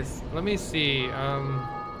nice. Let me see, I'm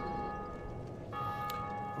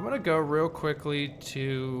gonna go real quickly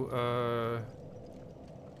to,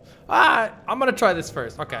 I'm gonna try this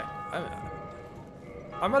first, okay.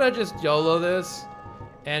 I'm gonna just YOLO this,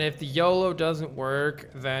 and if the YOLO doesn't work,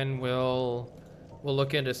 then we'll we'll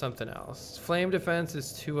look into something else. Flame defense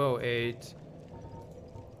is 208.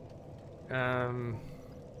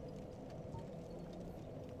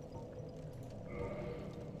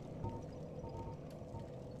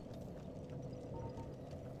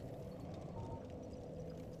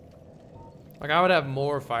 Like, I would have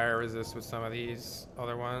more fire resist with some of these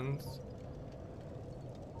other ones.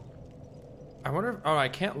 I wonder if, oh, I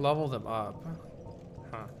can't level them up.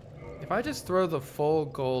 Huh. If I just throw the full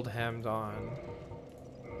gold hemmed on.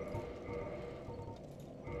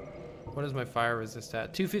 What is my fire resist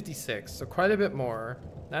at? 256, so quite a bit more.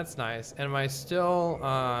 That's nice. And am I still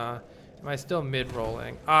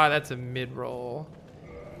mid-rolling? Ah, that's a mid-roll.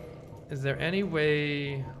 Is there any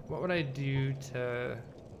way, what would I do to,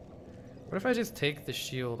 what if I just take the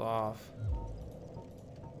shield off?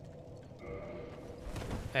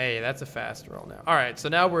 Hey, that's a fast roll now. All right, so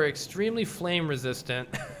now we're extremely flame resistant,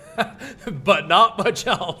 but not much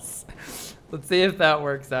else. Let's see if that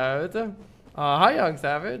works out. Hi, Young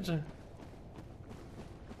Savage.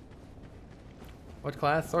 What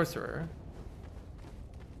class? Sorcerer.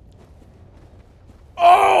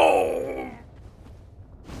 Oh!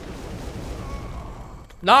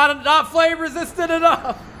 Not flame resistant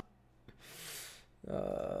enough.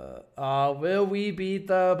 Will we beat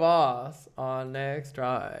the boss on next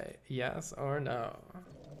try? Yes or no?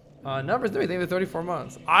 Number 3, thank you for 34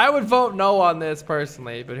 months. I would vote no on this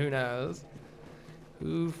personally, but who knows?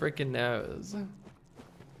 Who freaking knows?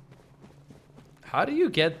 How do you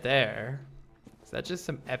get there? Is that just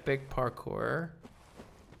some epic parkour?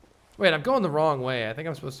 Wait, I'm going the wrong way. I think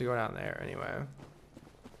I'm supposed to go down there anyway.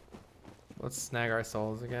 Let's snag our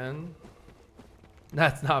souls again.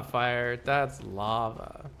 That's not fire, that's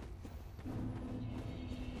lava.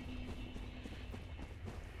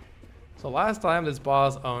 So last time this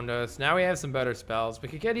boss owned us. Now we have some better spells. We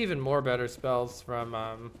could get even more better spells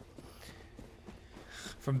from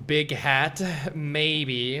Big Hat,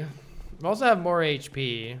 maybe. We also have more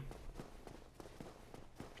HP.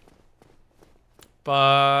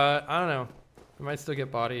 But I don't know. We might still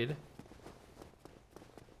get bodied.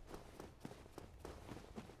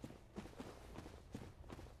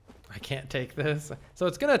 I can't take this. So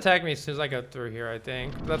it's gonna attack me as soon as I go through here, I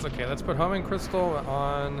think. But that's okay. Let's put Homing Crystal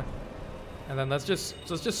on. And then let's just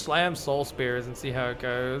slam Soul Spears and see how it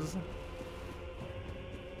goes.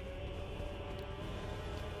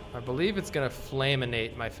 I believe it's gonna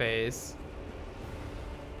flaminate my face.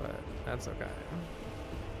 But that's okay.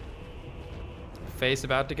 Face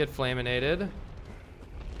about to get flaminated.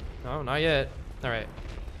 No, not yet. Alright.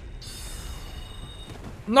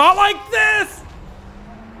 Not like this!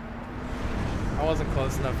 I wasn't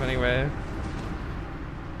close enough anyway.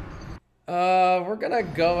 We're gonna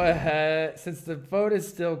go ahead. Since the vote is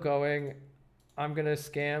still going, I'm gonna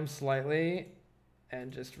scam slightly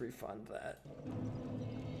and just refund that.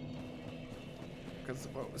 Because the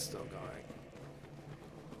vote was still going.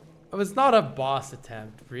 It was not a boss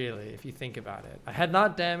attempt, really, if you think about it. I had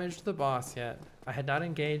not damaged the boss yet. I had not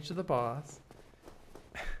engaged the boss.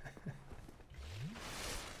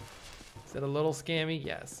 Is it a little scammy?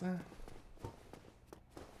 Yes.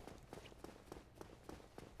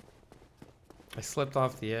 I slipped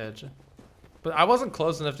off the edge. But I wasn't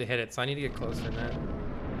close enough to hit it, so I need to get closer now.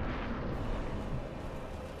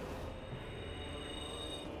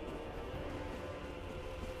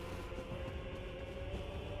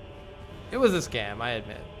 It was a scam, I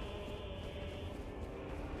admit.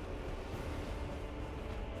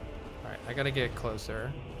 Alright, I gotta get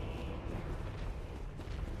closer.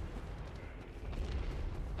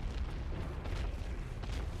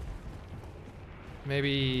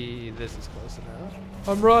 Maybe this is close enough.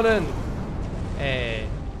 I'm running! Hey.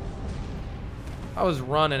 I was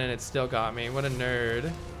running and it still got me. What a nerd.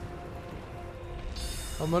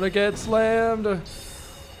 I'm gonna get slammed!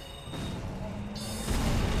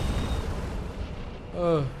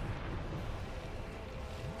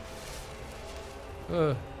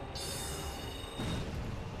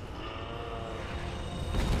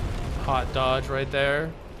 Hot dodge right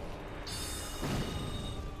there.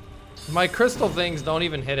 My crystal things don't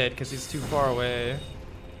even hit it because he's too far away.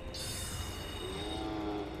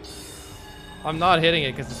 I'm not hitting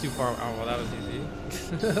it because it's too far. Oh, well, that was easy.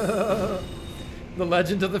 The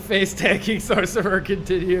legend of the face tanking sorcerer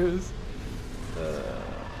continues.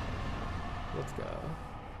 Let's go.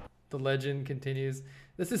 The legend continues.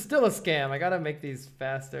 This is still a scam. I gotta make these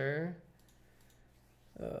faster.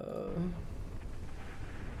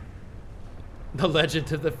 The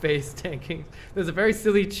legend of the face tanking. There's a very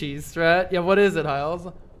silly cheese strat. Yeah, what is it, Hiles?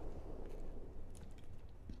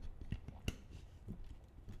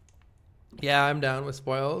 Yeah, I'm down with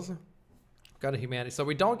spoils. Got a humanity. So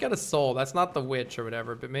we don't get a soul. That's not the witch or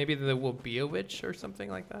whatever, but maybe there will be a witch or something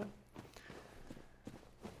like that.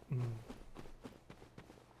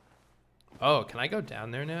 Oh, can I go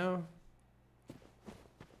down there now?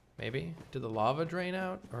 Maybe. Did the lava drain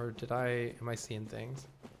out? Or am I seeing things?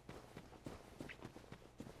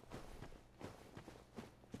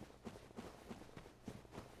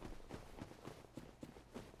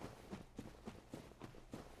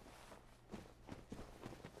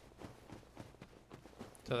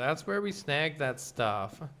 So that's where we snagged that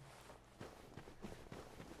stuff.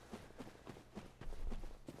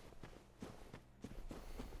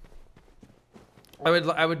 I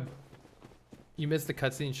would. You missed the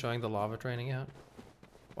cutscene showing the lava draining out.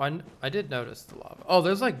 Well, I did notice the lava. Oh,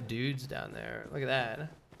 there's like dudes down there. Look at that.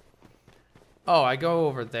 Oh, I go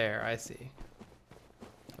over there. I see.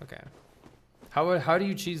 Okay. How do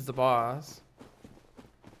you cheese the boss?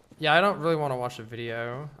 Yeah, I don't really want to watch a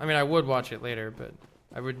video. I mean, I would watch it later, but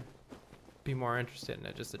I would be more interested in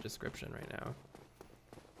it, just a description right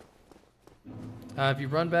now. If you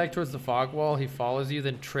run back towards the fog wall, he follows you,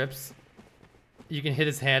 then trips. You can hit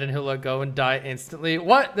his hand and he'll let go and die instantly.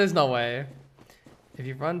 What? There's no way. If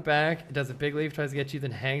you run back, it does a big leap, tries to get you,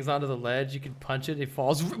 then hangs onto the ledge. You can punch it, he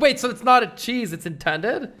falls. Wait, so it's not a cheese, it's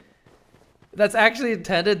intended? That's actually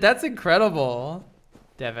intended? That's incredible.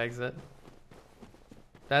 Dev exit.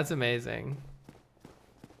 That's amazing.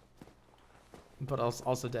 But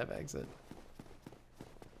also dev exit.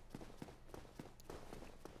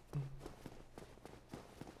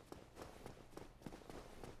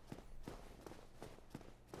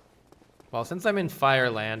 Well, since I'm in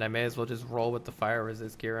Fireland, I may as well just roll with the fire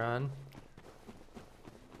resist gear on.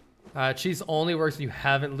 Cheese only works if you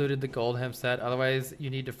haven't looted the gold hem set. Otherwise, you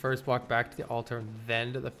need to first walk back to the altar and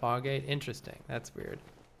then to the fog gate. Interesting. That's weird.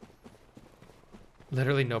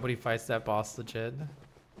 Literally nobody fights that boss legit.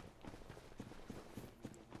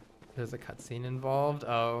 There's a cutscene involved.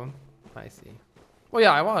 Oh, I see. Well,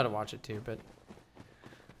 yeah, I wanted to watch it too, but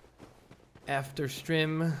after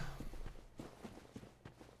stream.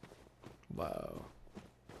 Whoa.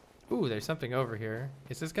 Ooh, there's something over here.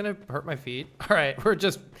 Is this gonna hurt my feet? All right, we're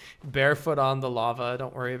just barefoot on the lava.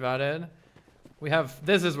 Don't worry about it.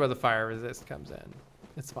 This is where the fire resist comes in.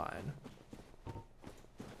 It's fine.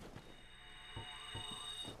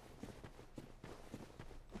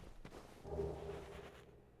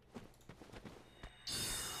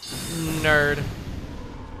 Nerd.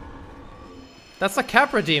 That's a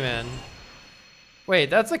Capra demon. Wait,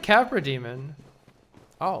 that's a Capra demon.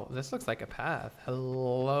 Oh, this looks like a path.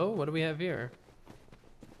 Hello? What do we have here?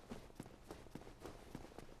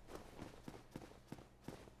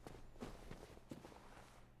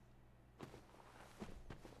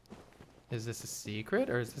 Is this a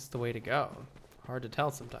secret or is this the way to go? Hard to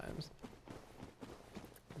tell sometimes.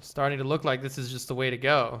 It's starting to look like this is just the way to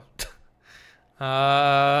go.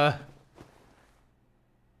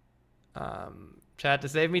 Chat, to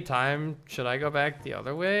save me time, should I go back the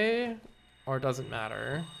other way? Or does it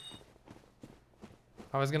matter?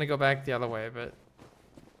 I was gonna go back the other way, but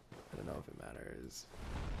I don't know if it matters.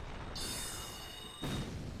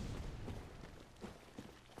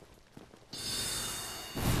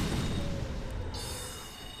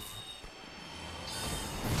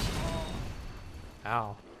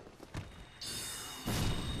 Ow.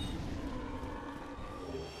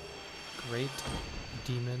 Great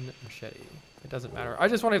demon machete. It doesn't matter. I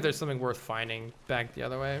just wonder if there's something worth finding back the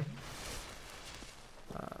other way.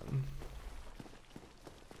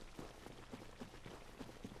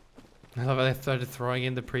 I love how they started throwing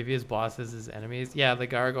in the previous bosses as enemies. Yeah, the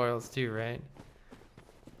gargoyles too, right?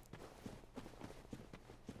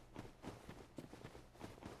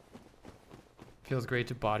 Feels great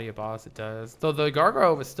to body a boss, it does. Though the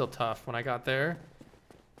gargoyle was still tough when I got there.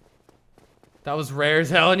 That was rare as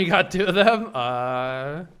hell and you got 2 of them?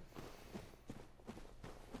 I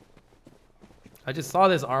just saw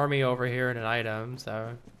this army over here in an item,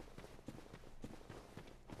 so.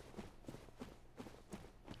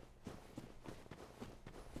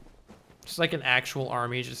 Just like an actual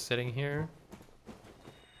army just sitting here.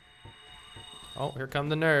 Oh, here come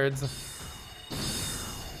the nerds.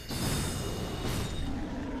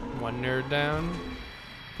 One nerd down.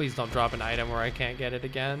 Please don't drop an item where I can't get it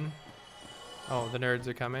again. Oh, the nerds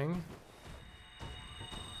are coming.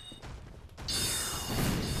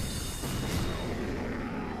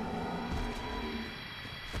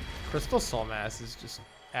 Crystal Soul Mass is just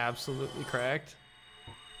absolutely cracked.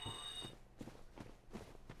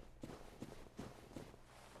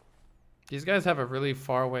 These guys have a really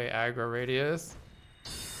far away aggro radius.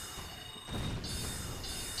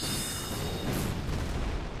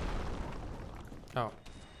 Oh,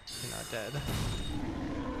 you're not not dead.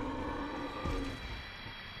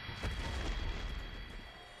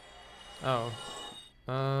 Oh.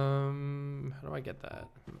 How do I get that?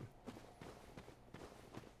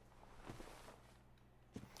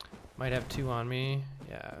 Might have 2 on me.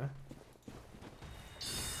 Yeah.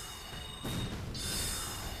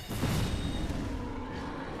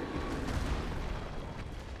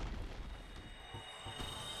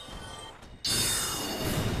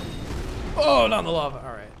 Oh, not in the lava.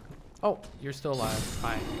 All right. Oh, you're still alive.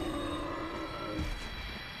 Hi.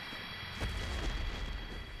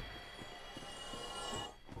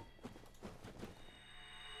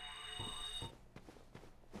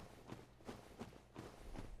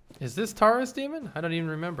 Is this Taurus demon? I don't even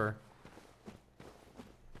remember.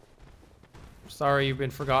 Sorry, you've been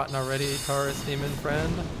forgotten already, Taurus demon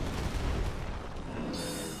friend.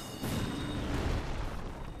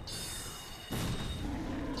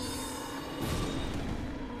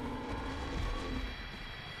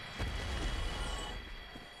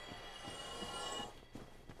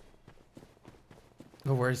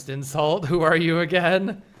 The worst insult. Who are you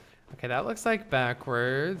again? Okay, that looks like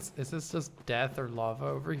backwards. Is this just death or lava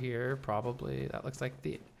over here? Probably. That looks like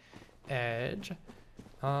the edge.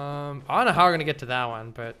 I don't know how we're gonna get to that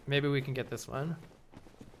one, but maybe we can get this one.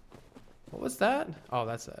 What was that? Oh,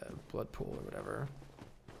 that's a blood pool or whatever.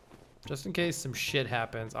 Just in case some shit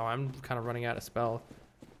happens. Oh, I'm kind of running out of spell.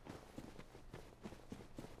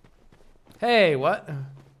 Hey, what?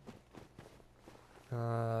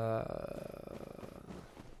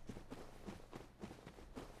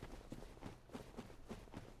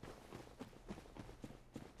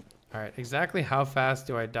 All right, exactly how fast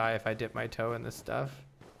do I die if I dip my toe in this stuff?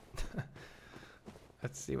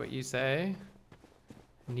 Let's see what you say.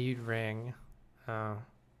 Need ring. Oh.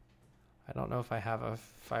 I don't know if I have a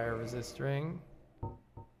fire resist ring.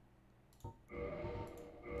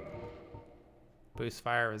 Boost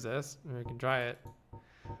fire resist. We can try it.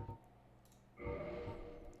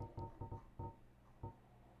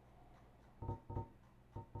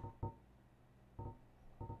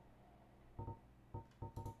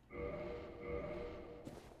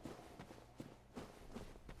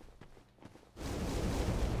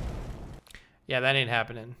 Yeah, that ain't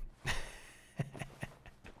happening.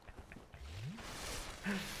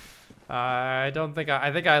 I don't think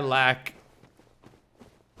I think I lack.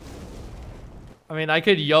 I mean, I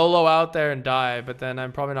could YOLO out there and die, but then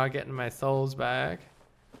I'm probably not getting my souls back.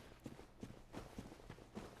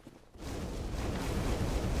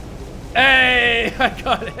 Hey, I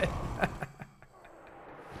got it.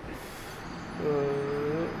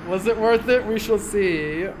 Was it worth it? We shall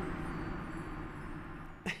see.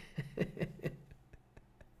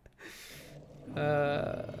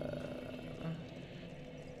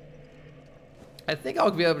 I think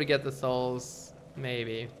I'll be able to get the souls,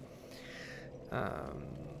 maybe. What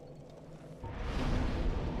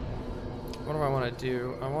do I want to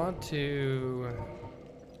do? I want to...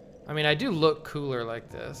 I mean, I do look cooler like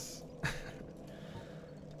this.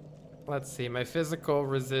 Let's see, my physical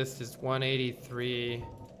resist is 183.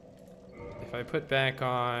 If I put back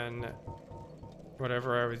on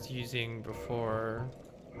whatever I was using before...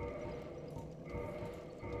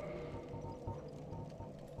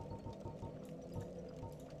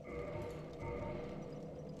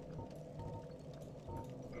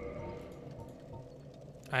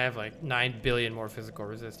 I have like 9 billion more physical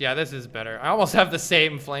resist. Yeah, this is better. I almost have the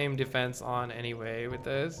same flame defense on anyway with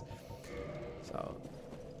this. So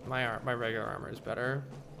my regular armor is better.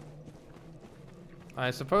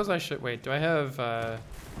 I suppose I should wait. Do I have oh,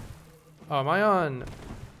 am I on?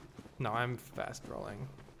 No, I'm fast rolling.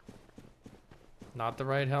 Not the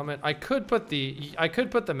right helmet. I could put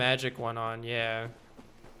the magic one on, yeah.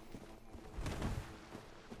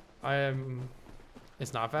 I am...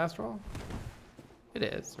 It's not fast roll? It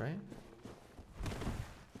is, right?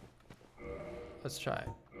 Let's try.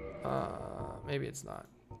 Maybe it's not.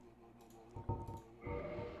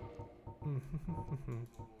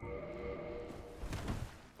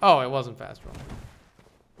 Oh, it wasn't fast roll.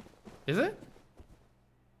 Is it?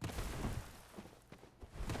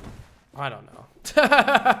 I don't know.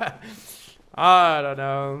 I don't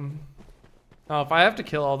know. Oh, if I have to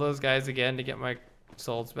kill all those guys again to get my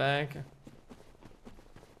souls back.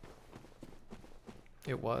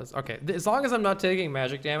 It was. Okay, as long as I'm not taking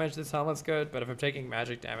magic damage, this helmet's good. But if I'm taking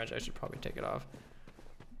magic damage, I should probably take it off.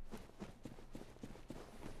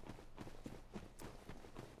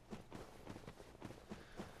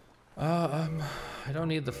 I don't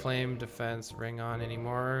need the flame defense ring on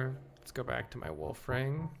anymore. Let's go back to my wolf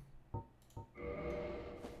ring.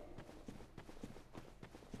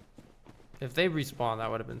 If they respawn, that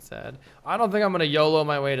would have been sad. I don't think I'm gonna YOLO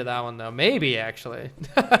my way to that one though. Maybe actually.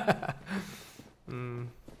 Hmm.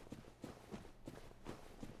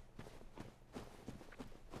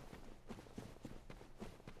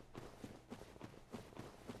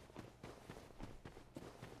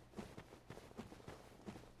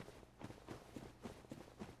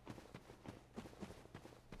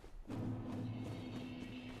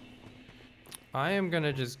 I am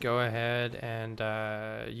gonna just go ahead and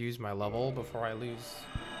use my level before I lose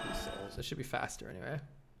these souls. It should be faster anyway.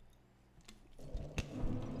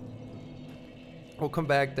 We'll come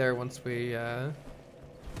back there once we can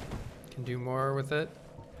do more with it.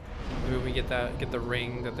 Maybe we get the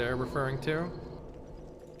ring that they're referring to.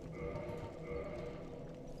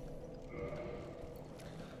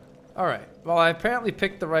 All right. Well, I apparently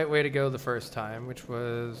picked the right way to go the first time, which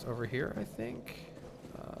was over here, I think.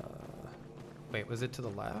 Wait, was it to the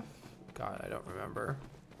left? God, I don't remember.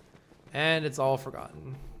 And it's all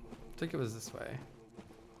forgotten. I think it was this way.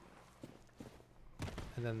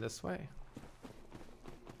 And then this way.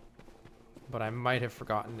 But I might have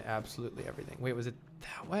forgotten absolutely everything. Wait, was it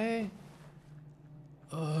that way?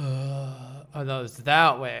 Oh no, it's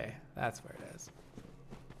that way. That's where it is.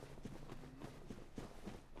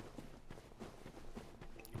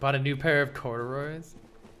 Bought a new pair of corduroys.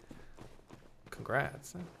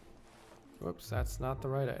 Congrats. Whoops, that's not the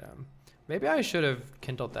right item. Maybe I should have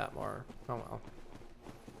kindled that more. Oh well.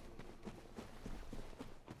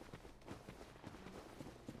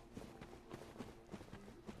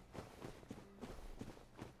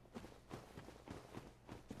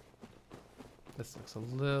 This looks a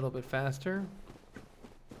little bit faster.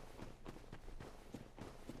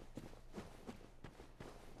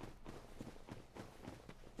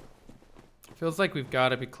 Feels like we've got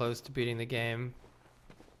to be close to beating the game.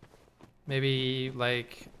 Maybe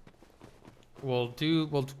like we'll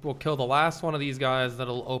kill the last one of these guys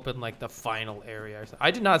that'll open like the final area.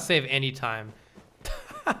 I did not save any time.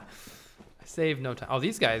 I saved no time. Oh,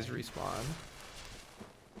 these guys respawn.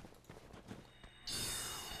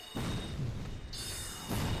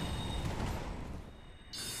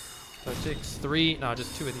 So it takes just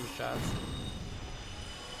 2 of these shots.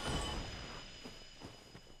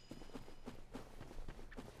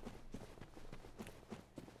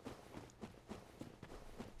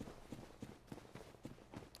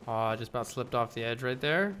 Oh, I just about slipped off the edge right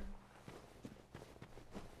there.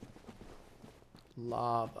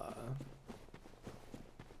 Lava.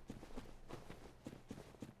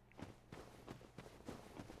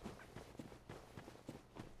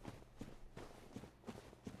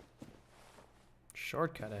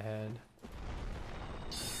 Shortcut ahead.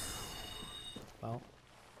 Well.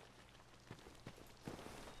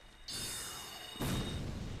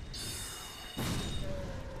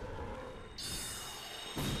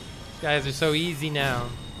 Guys are so easy now.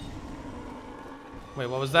 Wait,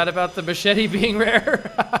 what was that about the machete being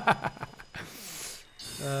rare?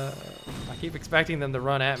 I keep expecting them to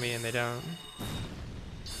run at me and they don't.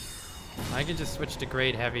 I can just switch to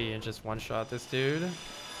grade heavy and just one-shot this dude.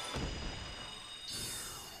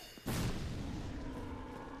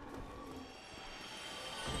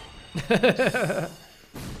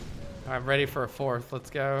 I'm ready for a 4th. Let's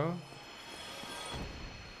go.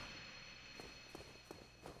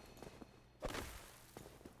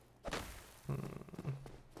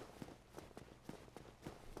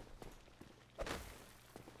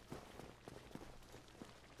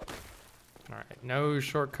 Alright, no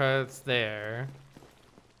shortcuts there.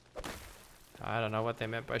 I don't know what they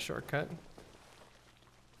meant by shortcut.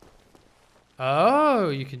 Oh,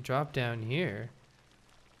 you can drop down here.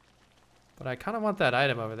 But I kind of want that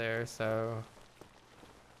item over there, so...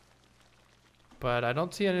 But I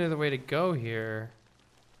don't see any other way to go here.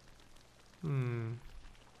 Well,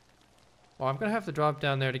 I'm gonna have to drop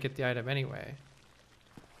down there to get the item anyway.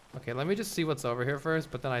 Okay, let me just see what's over here first,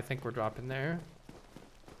 but then I think we're dropping there.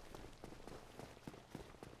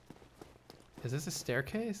 Is this a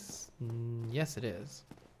staircase? Yes, it is.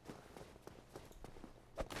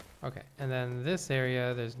 Okay, and then this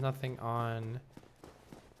area, there's nothing on,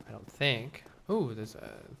 I don't think. Oh, there's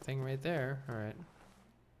a thing right there. All right.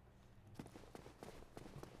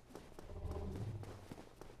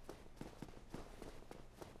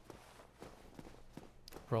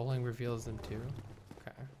 Rolling reveals them too.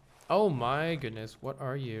 Okay. Oh my goodness, what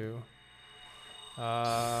are you?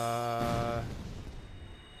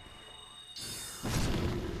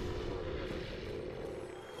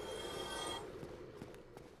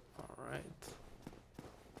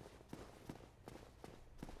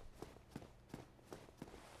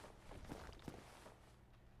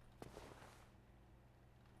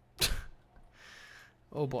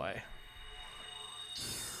 Oh boy.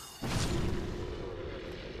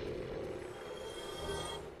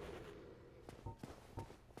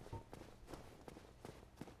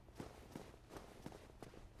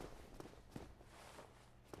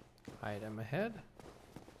 Item ahead.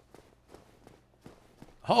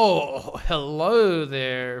 Oh, hello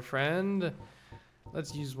there, friend.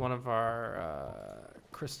 Let's use one of our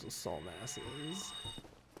crystal soul masses.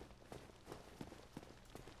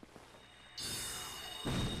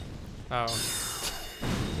 Oh.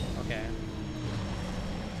 Okay.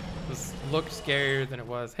 This looked scarier than it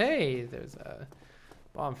was. Hey, there's a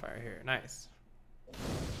bonfire here. Nice.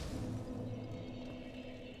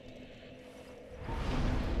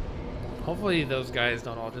 Hopefully those guys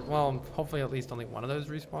don't all just, well, hopefully at least only one of those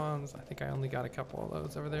respawns. I think I only got a couple of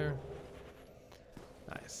those over there.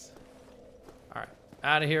 Nice. All right,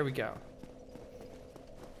 out of here we go.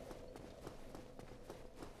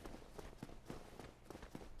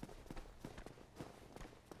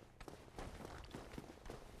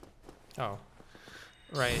 Oh,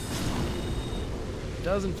 right. It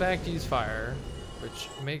does in fact use fire, which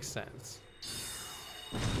makes sense.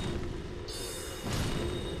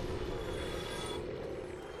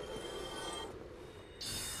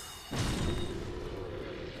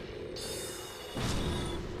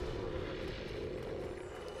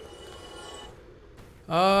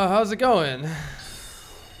 How's it going?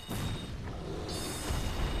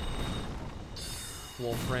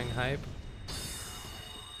 Wolf ring hype.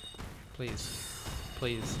 Please.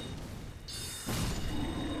 Please.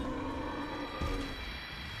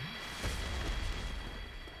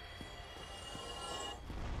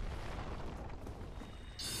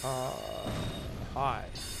 Hi.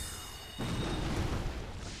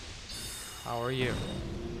 How are you?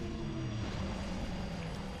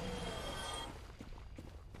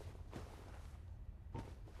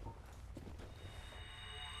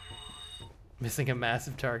 Missing a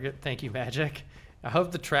massive target. Thank you, Magic. I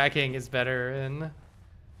hope the tracking is better in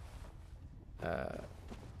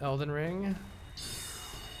Elden Ring.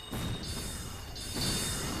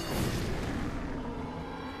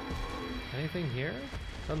 Anything here?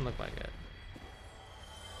 Doesn't look like it.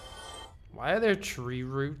 Why are there tree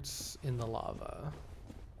roots in the lava?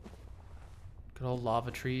 Good old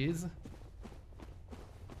lava trees.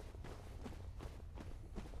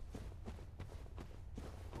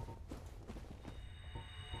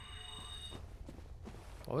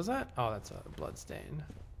 What was that? Oh, that's a blood stain.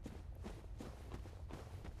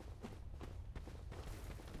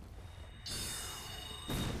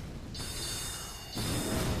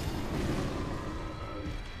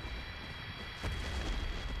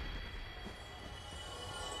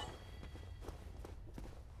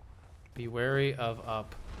 Be wary of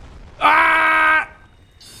up. Ah!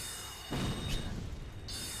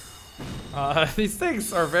 These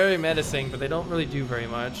things are very menacing, but they don't really do very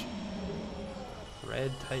much.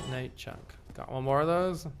 Red Titanite chunk. Got one more of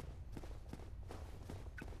those.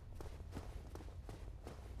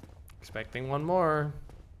 Expecting one more.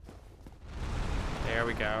 There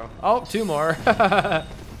we go. Oh, two more.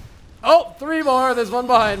 Oh, three more. There's one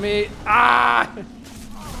behind me. Ah!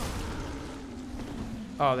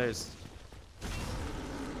 Oh, there's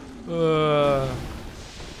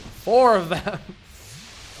four of them.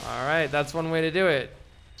 All right, that's one way to do it.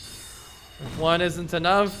 If one isn't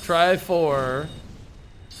enough, try four.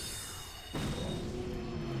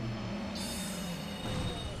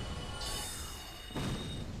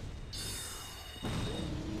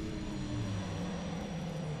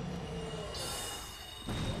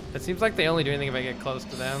 It seems like they only do anything if I get close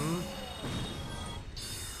to them.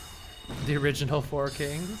 The original Four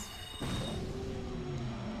Kings.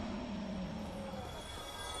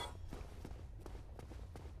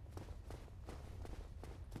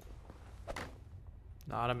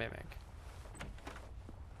 Not a mimic.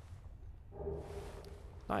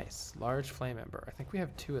 Nice. Large flame ember. I think we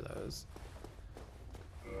have two of those.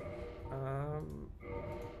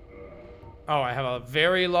 Oh, I have a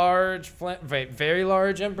very large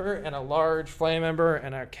ember and a large flame ember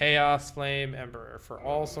and a chaos flame ember for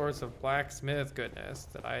all sorts of blacksmith goodness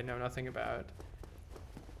that I know nothing about.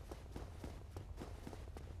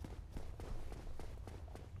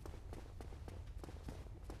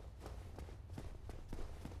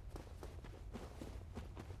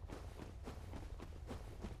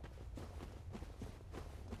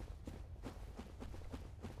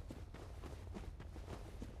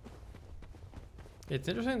 It's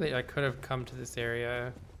interesting that I could have come to this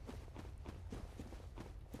area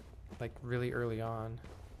like really early on.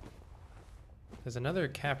 There's another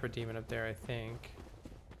Capra demon up there, I think.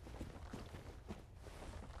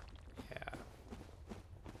 Yeah.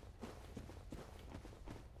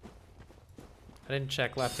 I didn't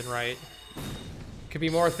check left and right. Could be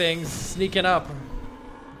more things sneaking up.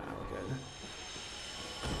 Ah, we're good.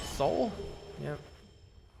 Soul? Yep.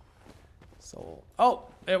 Soul. Oh,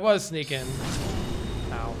 it was sneaking.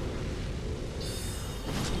 Ow.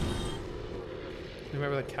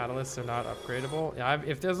 Remember the catalysts are not upgradable? Yeah,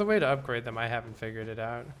 if there's a way to upgrade them, I haven't figured it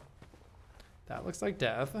out. That looks like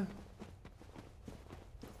death.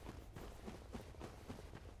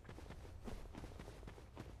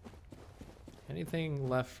 Anything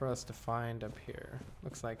left for us to find up here?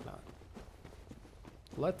 Looks like not.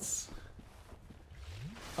 Let's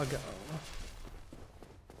go.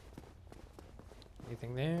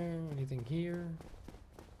 Anything there? Anything here?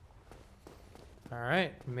 All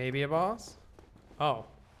right, maybe a boss. Oh,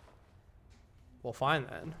 we'll find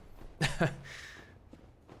then.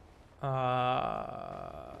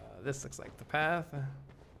 This looks like the path.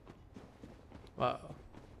 Whoa.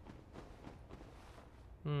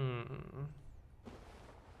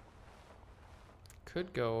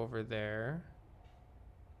 Could go over there.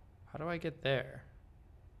 How do I get there?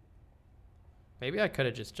 Maybe I could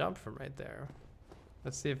have just jumped from right there.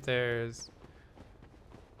 Let's see if there's...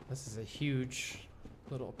 This is a huge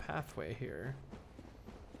little pathway here.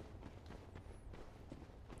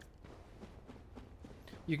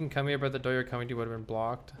 You can come here, but the door you're coming to would have been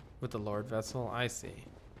blocked with the Lord Vessel. I see.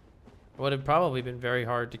 It would have probably been very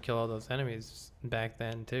hard to kill all those enemies back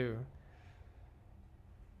then, too.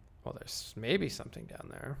 Well, there's maybe something down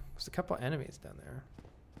there. There's a couple enemies down there.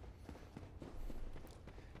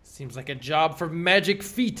 Seems like a job for magic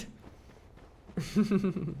feet.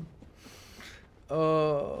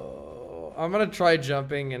 Oh, I'm gonna try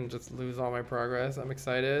jumping and just lose all my progress. I'm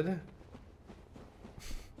excited.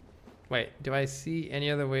 Wait, do I see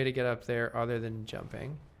any other way to get up there other than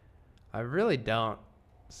jumping? I really don't.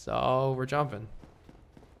 So we're jumping.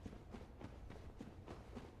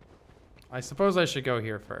 I suppose I should go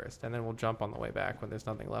here first, and then we'll jump on the way back when there's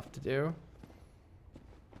nothing left to do.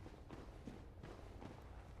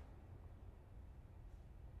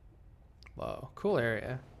 Whoa, cool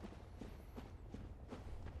area.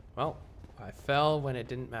 Well, I fell when it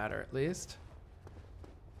didn't matter, at least.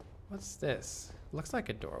 What's this? Looks like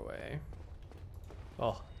a doorway.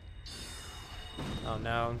 Oh. Oh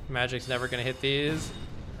no, magic's never gonna hit these.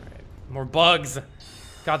 Alright, more bugs!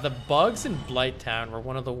 God, the bugs in Blighttown were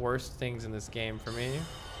one of the worst things in this game for me.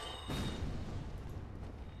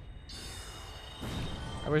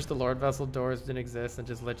 I wish the Lord Vessel doors didn't exist and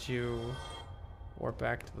just let you warp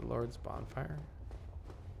back to the Lord's bonfire.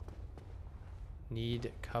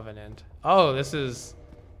 Need covenant. Oh, this is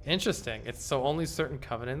interesting. It's so only certain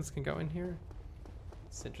covenants can go in here.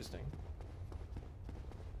 It's interesting.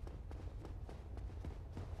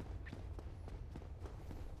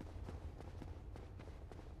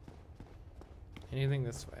 Anything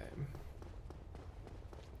this way?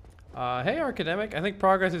 Hey, Academic. I think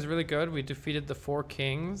progress is really good. We defeated the 4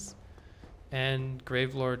 kings and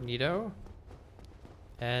Gravelord Nito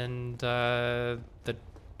and the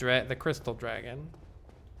crystal dragon.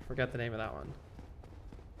 Forget the name of that one.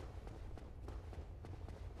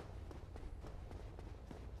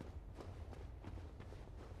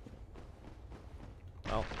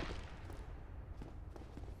 Well.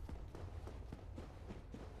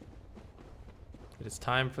 It is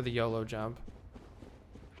time for the YOLO jump.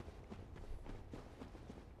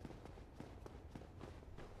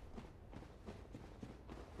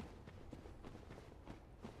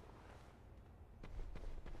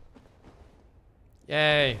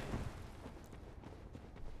 Yay.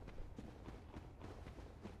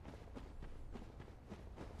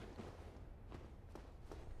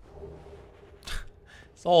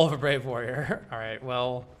 Soul of a brave warrior. All right,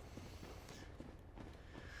 well.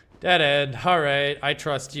 Dead end. All right, I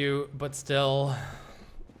trust you, but still.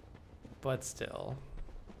 But still.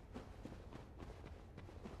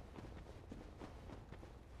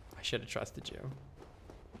 I should have trusted you.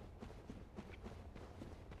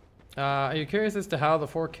 Are you curious as to how the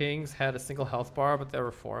 4 kings had a single health bar, but there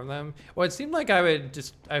were 4 of them? Well, it seemed like I would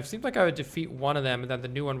defeat one of them, and then the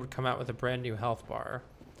new one would come out with a brand new health bar.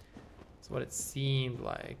 That's what it seemed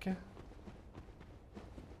like.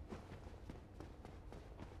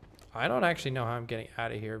 I don't actually know how I'm getting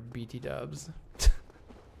out of here, BT dubs. I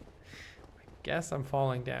guess I'm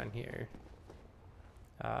falling down here.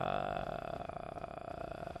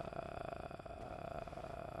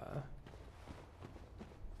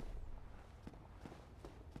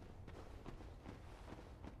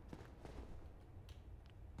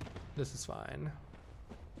 This is fine.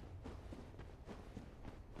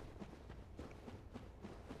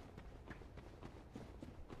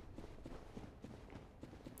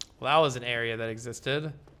 Well, that was an area that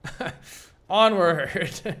existed.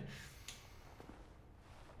 Onward!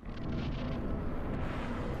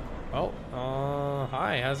 Oh,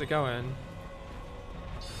 hi, how's it going?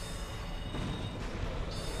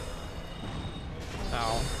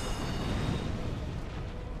 Ow.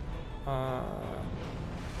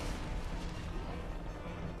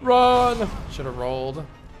 Run! Should have rolled.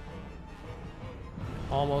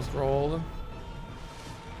 Almost rolled.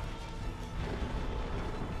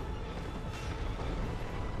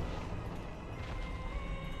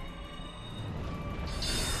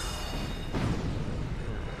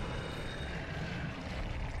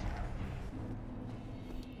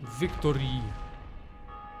 Victory.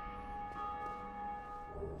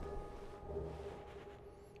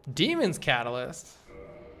 Demon's Catalyst.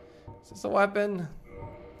 Is this a weapon?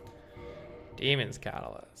 Demon's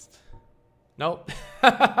Catalyst. Nope.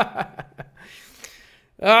 Why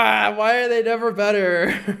are they never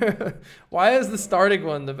better? Why is the starting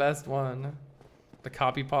one the best one? The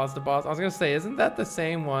copy pause to boss. I was gonna say, isn't that the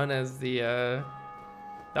same one as the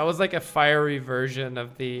that was like a fiery version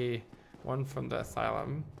of the one from the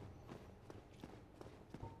asylum.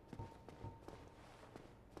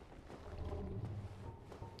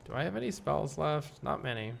 Do I have any spells left? Not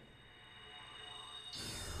many.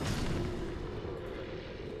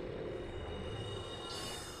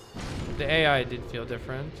 The AI did feel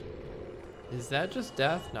different. Is that just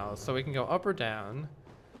death? No, so we can go up or down.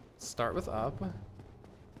 Start with up.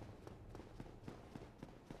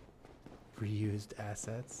 Reused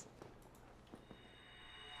assets.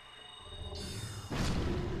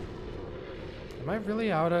 Am I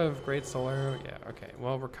really out of Great Solar? Yeah, okay.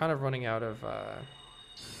 Well, we're kind of running out of...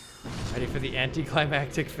 Ready for the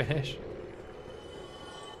anticlimactic finish.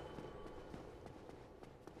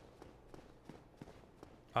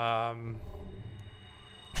 Oh,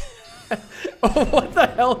 what the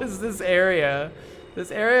hell is this area?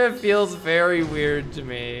 This area feels very weird to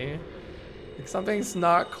me. Like something's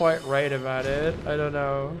not quite right about it. I don't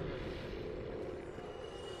know.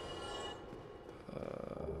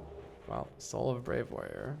 Well, Soul of a Brave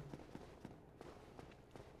Warrior.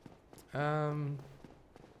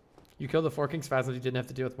 You killed the 4 kings fast enough. You didn't have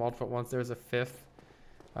to deal with multiple at once. There was a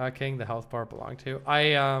 5th king the health bar belonged to.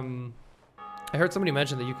 I heard somebody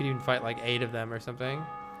mention that you could even fight like 8 of them or something.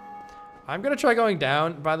 I'm gonna try going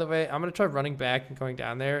down. By the way, I'm gonna try running back and going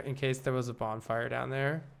down there in case there was a bonfire down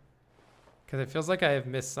there. Because it feels like I have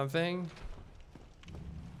missed something.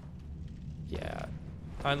 Yeah.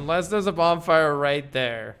 Unless there's a bonfire right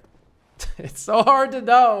there. It's so hard to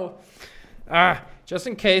know. Just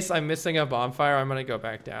in case I'm missing a bonfire, I'm gonna go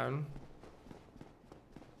back down.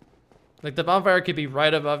 Like the bonfire could be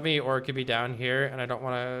right above me or it could be down here and I don't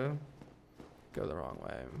want to go the wrong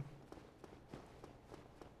way.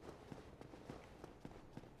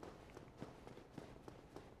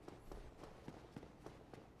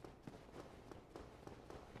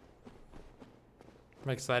 I'm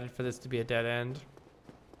excited for this to be a dead end.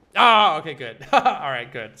 Oh, okay, good. All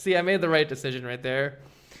right, good. See, I made the right decision right there.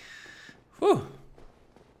 Whew.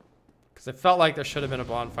 Because it felt like there should have been a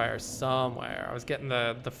bonfire somewhere. I was getting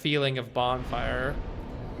the feeling of bonfire.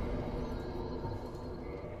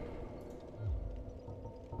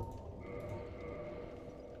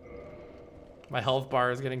 My health bar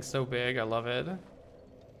is getting so big. I love it.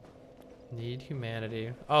 Need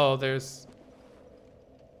humanity. Oh, there's...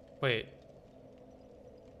 Wait.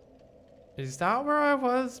 Is that where I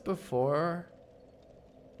was before?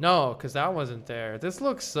 No, because that wasn't there. This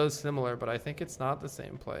looks so similar, but I think it's not the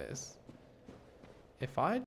same place. If I